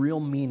giving real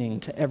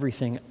meaning to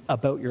everything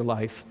about your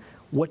life,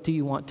 what do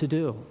you want to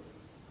do?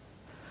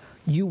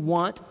 You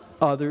want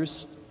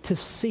others to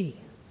see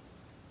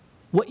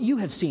what you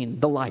have seen,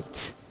 the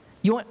light.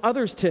 You want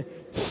others to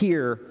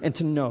hear and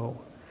to know.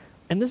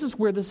 And this is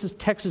where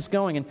text is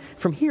going. And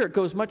from here it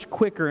goes much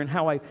quicker in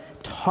how I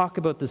talk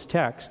about this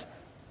text.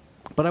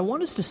 But I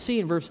want us to see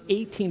in verse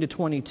 18 to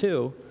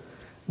 22,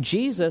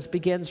 Jesus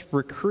begins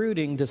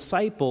recruiting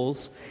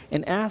disciples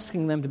and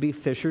asking them to be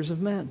fishers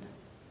of men.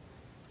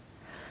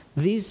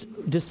 These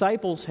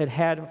disciples had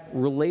had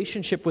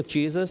relationship with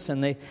Jesus,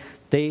 and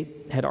they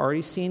had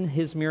already seen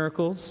his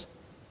miracles.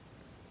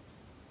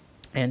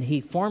 And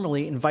he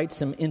formally invites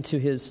them into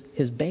his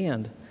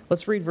band.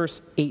 Let's read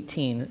verse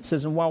 18. It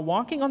says, "And while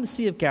walking on the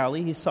Sea of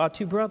Galilee, he saw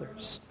two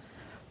brothers,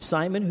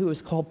 Simon, who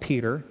is called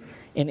Peter,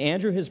 and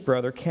Andrew his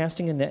brother,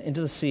 casting a net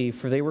into the sea,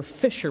 for they were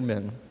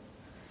fishermen.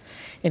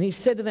 And he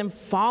said to them,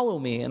 'Follow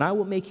me, and I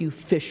will make you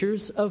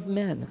fishers of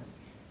men.'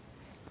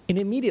 And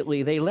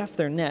immediately they left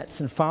their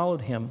nets and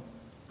followed him.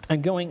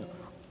 And going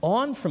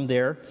on from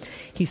there,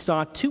 he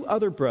saw two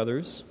other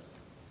brothers,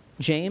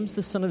 James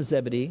the son of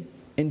Zebedee,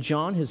 and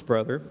John his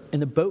brother, in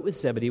the boat with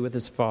Zebedee with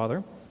his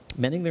father,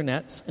 mending their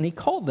nets, and he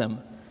called them.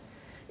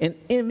 And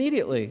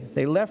immediately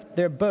they left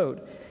their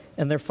boat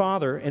and their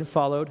father and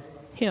followed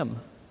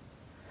him."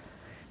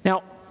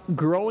 Now,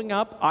 growing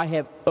up, I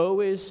have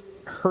always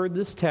heard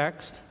this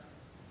text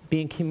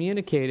being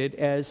communicated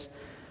as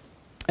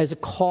a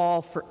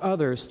call for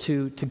others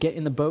to get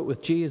in the boat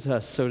with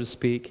Jesus, so to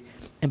speak,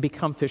 and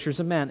become fishers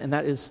of men. And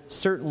that is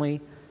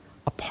certainly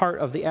a part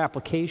of the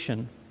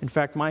application. In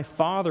fact, my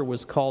father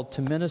was called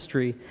to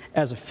ministry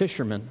as a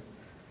fisherman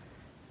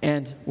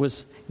and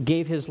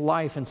gave his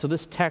life. And so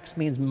this text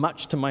means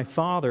much to my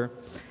father.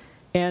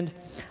 And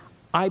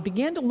I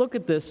began to look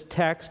at this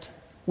text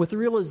with the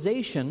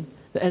realization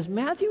that as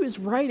Matthew is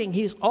writing,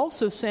 he's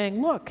also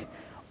saying, look,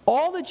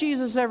 all that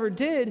Jesus ever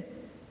did,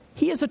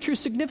 he has a true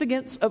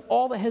significance of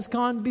all that has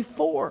gone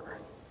before.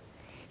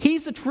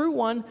 He's the true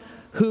one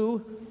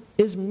who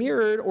is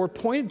mirrored or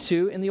pointed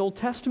to in the Old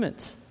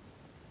Testament.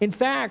 In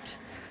fact,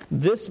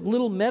 this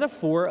little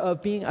metaphor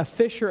of being a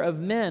fisher of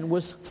men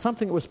was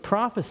something that was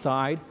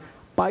prophesied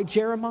by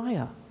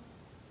Jeremiah.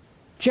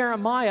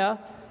 Jeremiah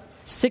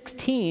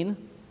 16,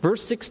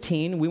 verse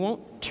 16, we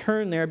won't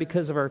turn there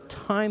because of our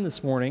time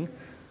this morning,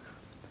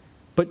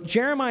 but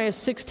Jeremiah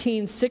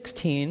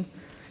 16:16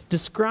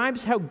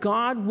 describes how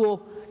God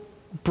will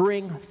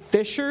bring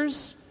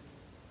fishers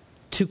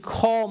to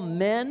call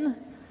men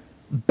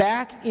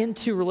back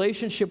into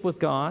relationship with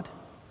God.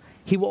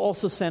 He will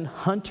also send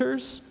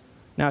hunters.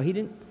 Now, he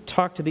didn't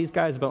talk to these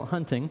guys about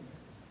hunting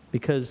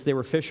because they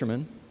were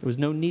fishermen. There was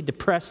no need to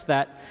press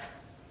that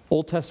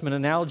Old Testament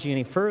analogy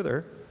any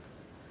further.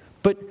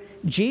 But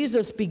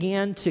Jesus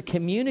began to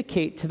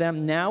communicate to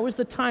them, now is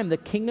the time, the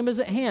kingdom is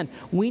at hand.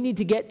 We need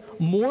to get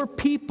more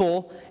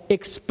people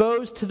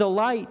exposed to the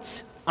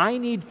light. I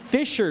need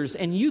fishers,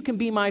 and you can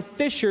be my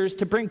fishers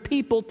to bring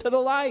people to the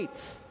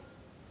light.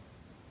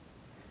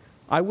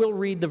 I will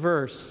read the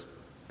verse,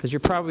 because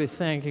you're probably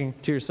thinking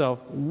to yourself,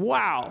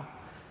 wow,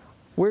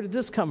 where did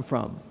this come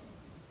from?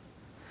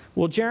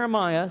 Well,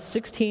 Jeremiah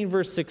 16,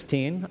 verse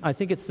 16, I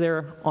think it's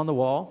there on the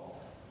wall.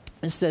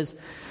 It says,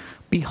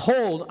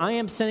 "Behold, I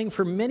am sending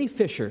for many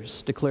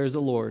fishers, declares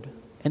the Lord,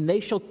 and they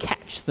shall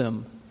catch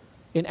them.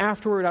 And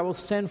afterward I will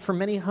send for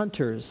many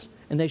hunters,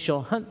 and they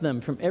shall hunt them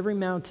from every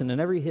mountain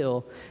and every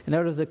hill and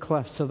out of the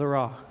clefts of the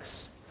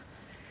rocks."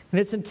 And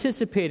it's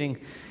anticipating,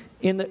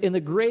 in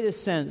the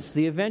greatest sense,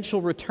 the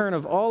eventual return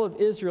of all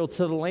of Israel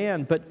to the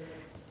land. But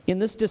in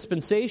this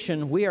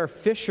dispensation, we are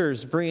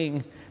fishers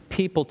bringing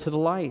people to the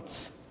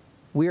light.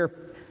 We are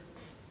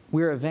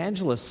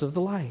evangelists of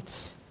the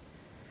light.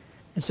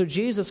 And so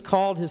Jesus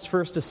called his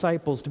first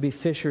disciples to be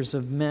fishers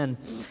of men.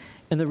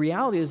 And the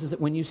reality is that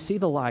when you see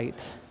the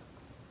light,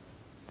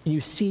 you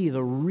see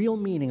the real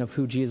meaning of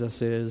who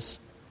Jesus is,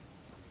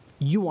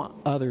 you want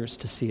others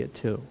to see it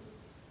too.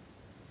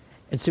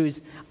 And so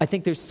I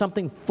think there's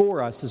something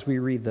for us as we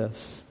read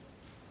this.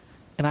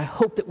 And I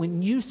hope that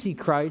when you see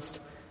Christ,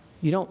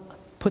 you don't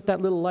put that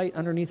little light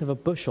underneath of a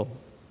bushel,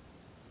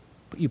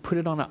 but you put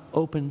it on an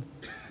open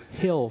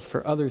hill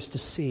for others to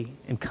see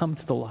and come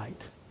to the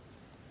light.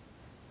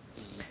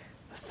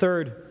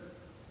 Third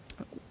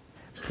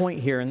point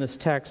here in this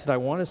text that I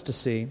want us to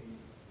see,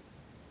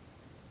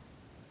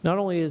 not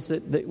only is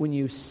it that when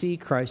you see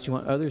Christ, you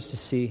want others to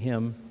see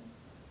him.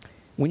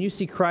 When you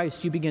see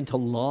Christ, you begin to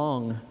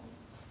long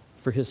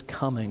for his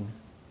coming.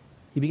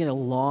 You begin to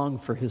long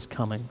for his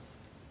coming.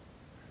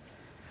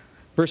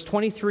 Verse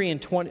 23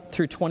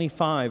 through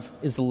 25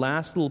 is the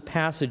last little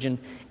passage, and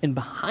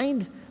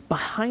behind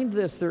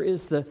this there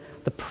is the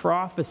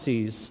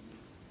prophecies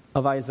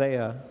of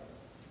Isaiah.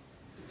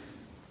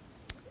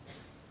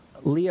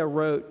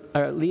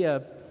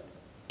 Leah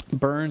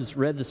Burns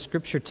read the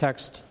scripture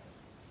text,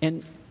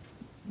 and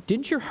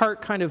didn't your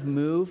heart kind of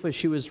move as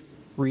she was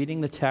reading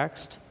the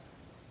text,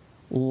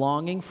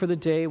 longing for the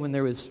day when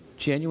there was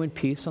genuine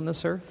peace on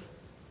this earth?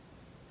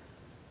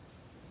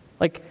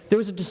 Like, there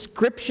was a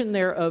description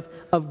there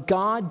of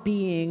God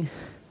being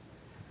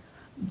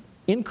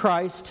in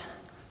Christ,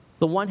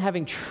 the one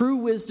having true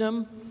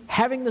wisdom,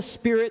 having the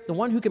Spirit, the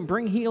one who can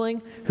bring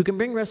healing, who can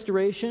bring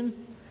restoration.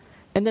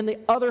 And then the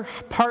other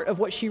part of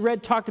what she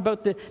read talked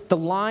about the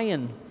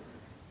lion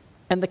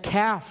and the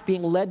calf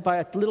being led by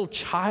a little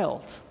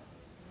child.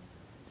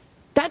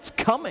 That's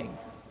coming.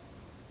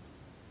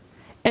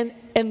 And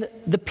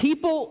the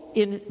people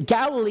in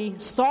Galilee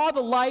saw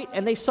the light,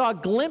 and they saw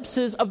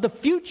glimpses of the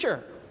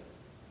future.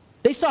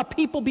 They saw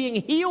people being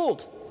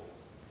healed.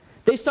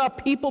 They saw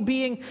people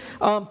being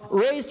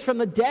raised from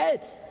the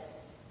dead.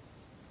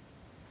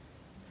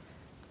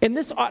 And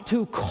this ought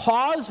to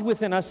cause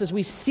within us, as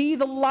we see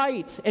the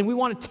light and we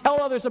want to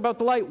tell others about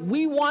the light,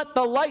 we want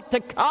the light to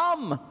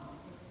come.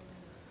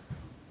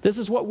 This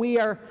is what we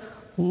are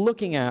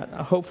looking at,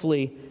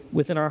 hopefully,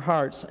 within our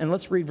hearts. And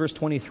let's read verse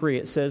 23.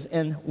 It says,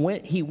 "And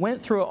when he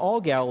went through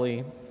all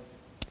Galilee,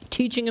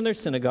 teaching in their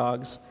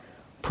synagogues,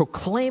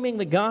 proclaiming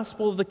the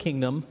gospel of the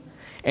kingdom,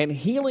 and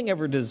healing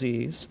every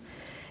disease,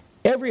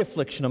 every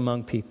affliction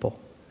among people.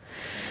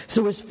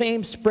 So his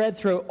fame spread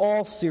through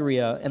all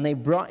Syria, and they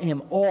brought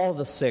him all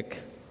the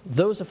sick,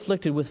 those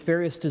afflicted with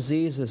various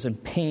diseases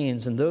and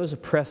pains, and those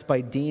oppressed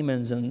by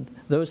demons, and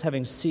those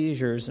having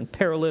seizures and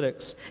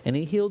paralytics, and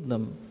he healed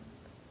them.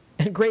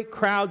 And great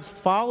crowds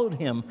followed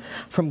him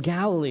from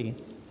Galilee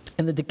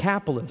and the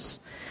Decapolis,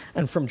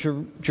 and from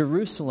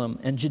Jerusalem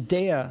and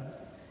Judea,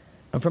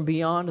 and from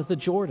beyond the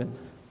Jordan."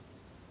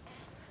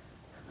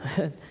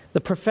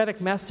 The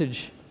prophetic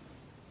message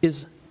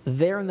is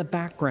there in the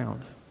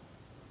background.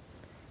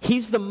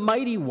 He's the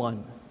mighty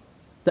one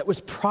that was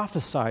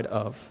prophesied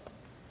of.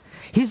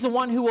 He's the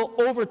one who will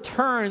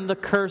overturn the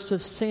curse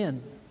of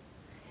sin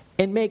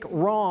and make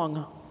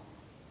wrong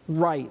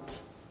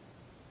right.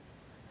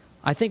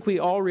 I think we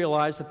all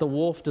realize that the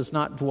wolf does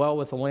not dwell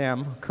with the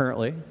lamb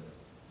currently,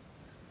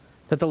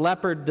 that the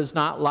leopard does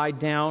not lie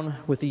down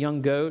with the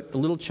young goat, the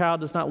little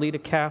child does not lead a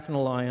calf and a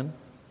lion.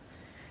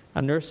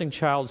 A nursing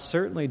child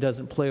certainly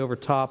doesn't play over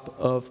top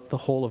of the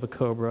hole of a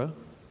cobra.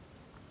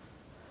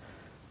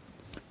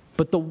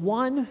 But the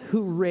one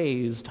who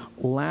raised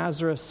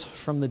Lazarus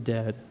from the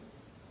dead,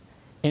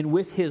 and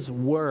with his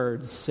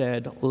words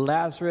said,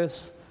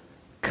 "Lazarus,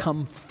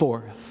 come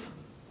forth,"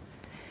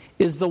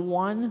 is the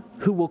one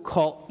who will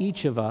call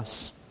each of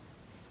us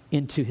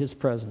into his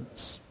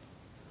presence.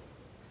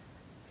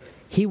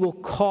 He will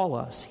call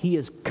us. He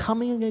is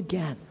coming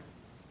again.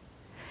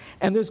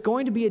 And there's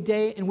going to be a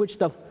day in which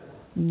the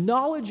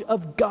knowledge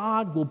of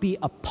God will be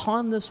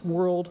upon this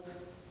world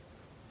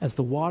as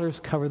the waters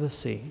cover the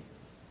sea.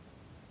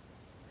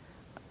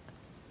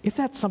 If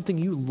that's something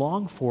you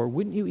long for,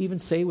 wouldn't you even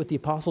say with the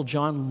Apostle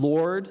John,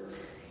 "Lord,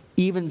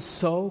 even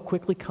so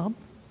quickly come"?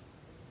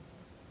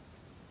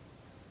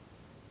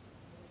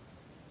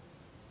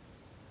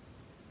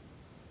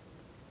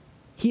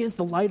 He is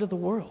the light of the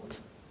world.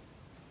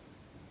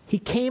 He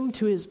came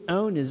to his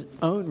own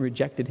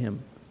rejected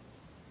him.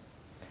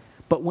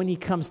 But when he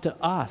comes to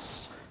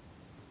us,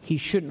 he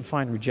shouldn't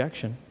find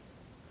rejection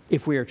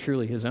if we are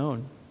truly his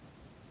own.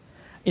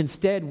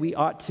 Instead, we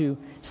ought to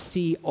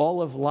see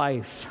all of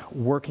life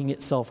working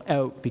itself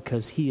out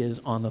because he is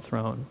on the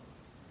throne.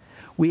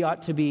 We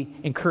ought to be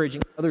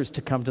encouraging others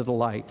to come to the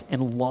light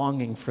and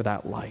longing for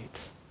that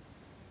light.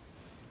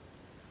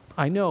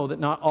 I know that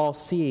not all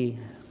see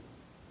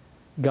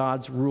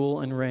God's rule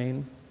and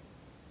reign.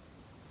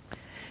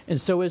 And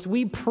so as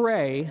we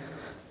pray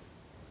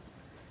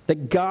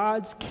that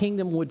God's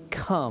kingdom would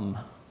come,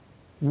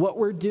 what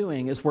we're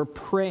doing is we're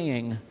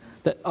praying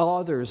that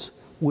others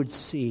would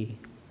see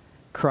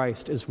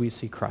Christ as we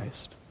see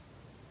Christ.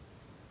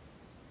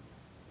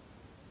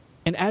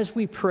 And as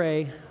we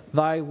pray,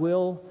 "Thy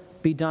will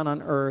be done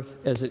on earth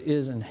as it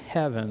is in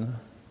heaven,"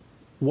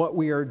 what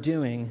we are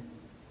doing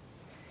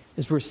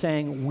is we're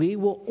saying we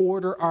will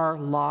order our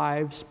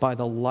lives by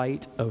the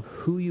light of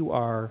who you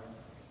are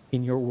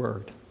in your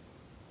word.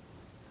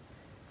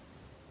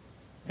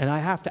 And I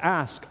have to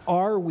ask,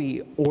 are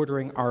we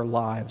ordering our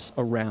lives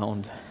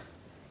around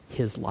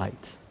his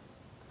light?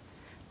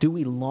 Do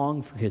we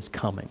long for his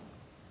coming?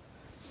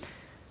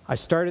 I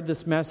started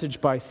this message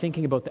by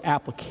thinking about the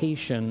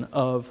application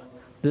of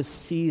this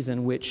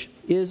season, which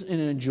is an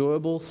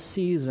enjoyable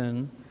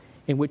season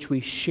in which we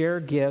share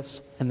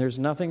gifts, and there's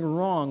nothing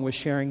wrong with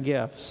sharing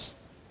gifts.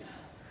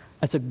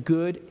 That's a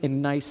good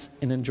and nice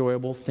and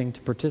enjoyable thing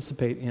to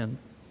participate in.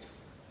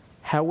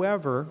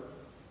 However,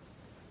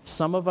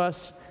 some of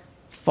us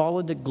fall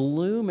into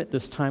gloom at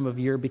this time of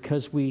year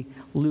because we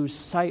lose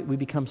sight. We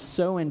become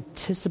so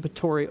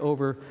anticipatory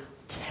over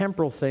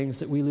temporal things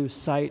that we lose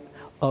sight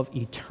of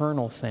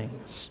eternal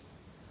things.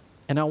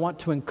 And I want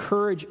to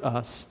encourage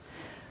us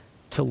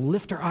to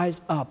lift our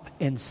eyes up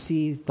and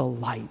see the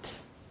light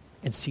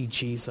and see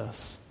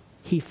Jesus.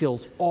 He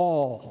fills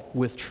all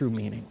with true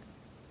meaning.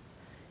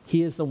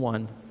 He is the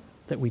one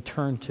that we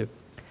turn to.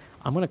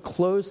 I'm going to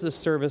close this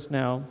service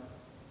now,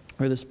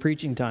 or this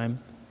preaching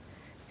time,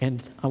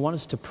 and I want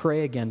us to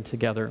pray again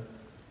together,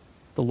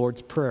 the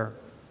Lord's Prayer.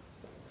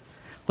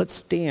 Let's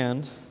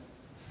stand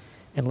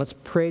and let's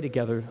pray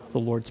together the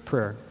Lord's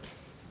Prayer.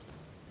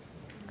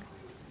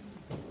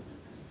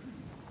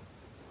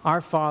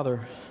 Our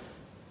Father,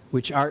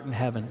 which art in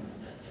heaven,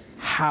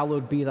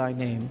 hallowed be thy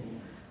name.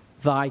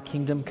 Thy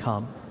kingdom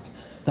come,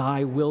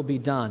 thy will be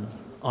done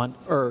on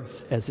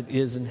earth as it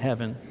is in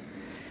heaven.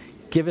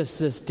 Give us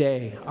this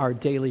day our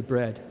daily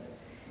bread,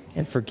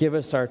 and forgive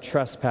us our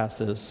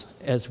trespasses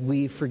as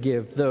we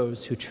forgive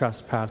those who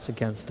trespass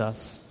against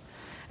us.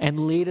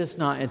 And lead us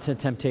not into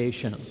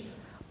temptation,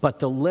 but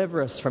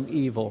deliver us from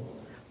evil.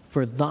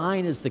 For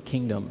thine is the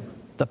kingdom,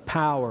 the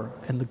power,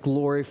 and the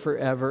glory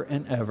forever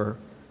and ever.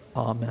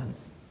 Amen.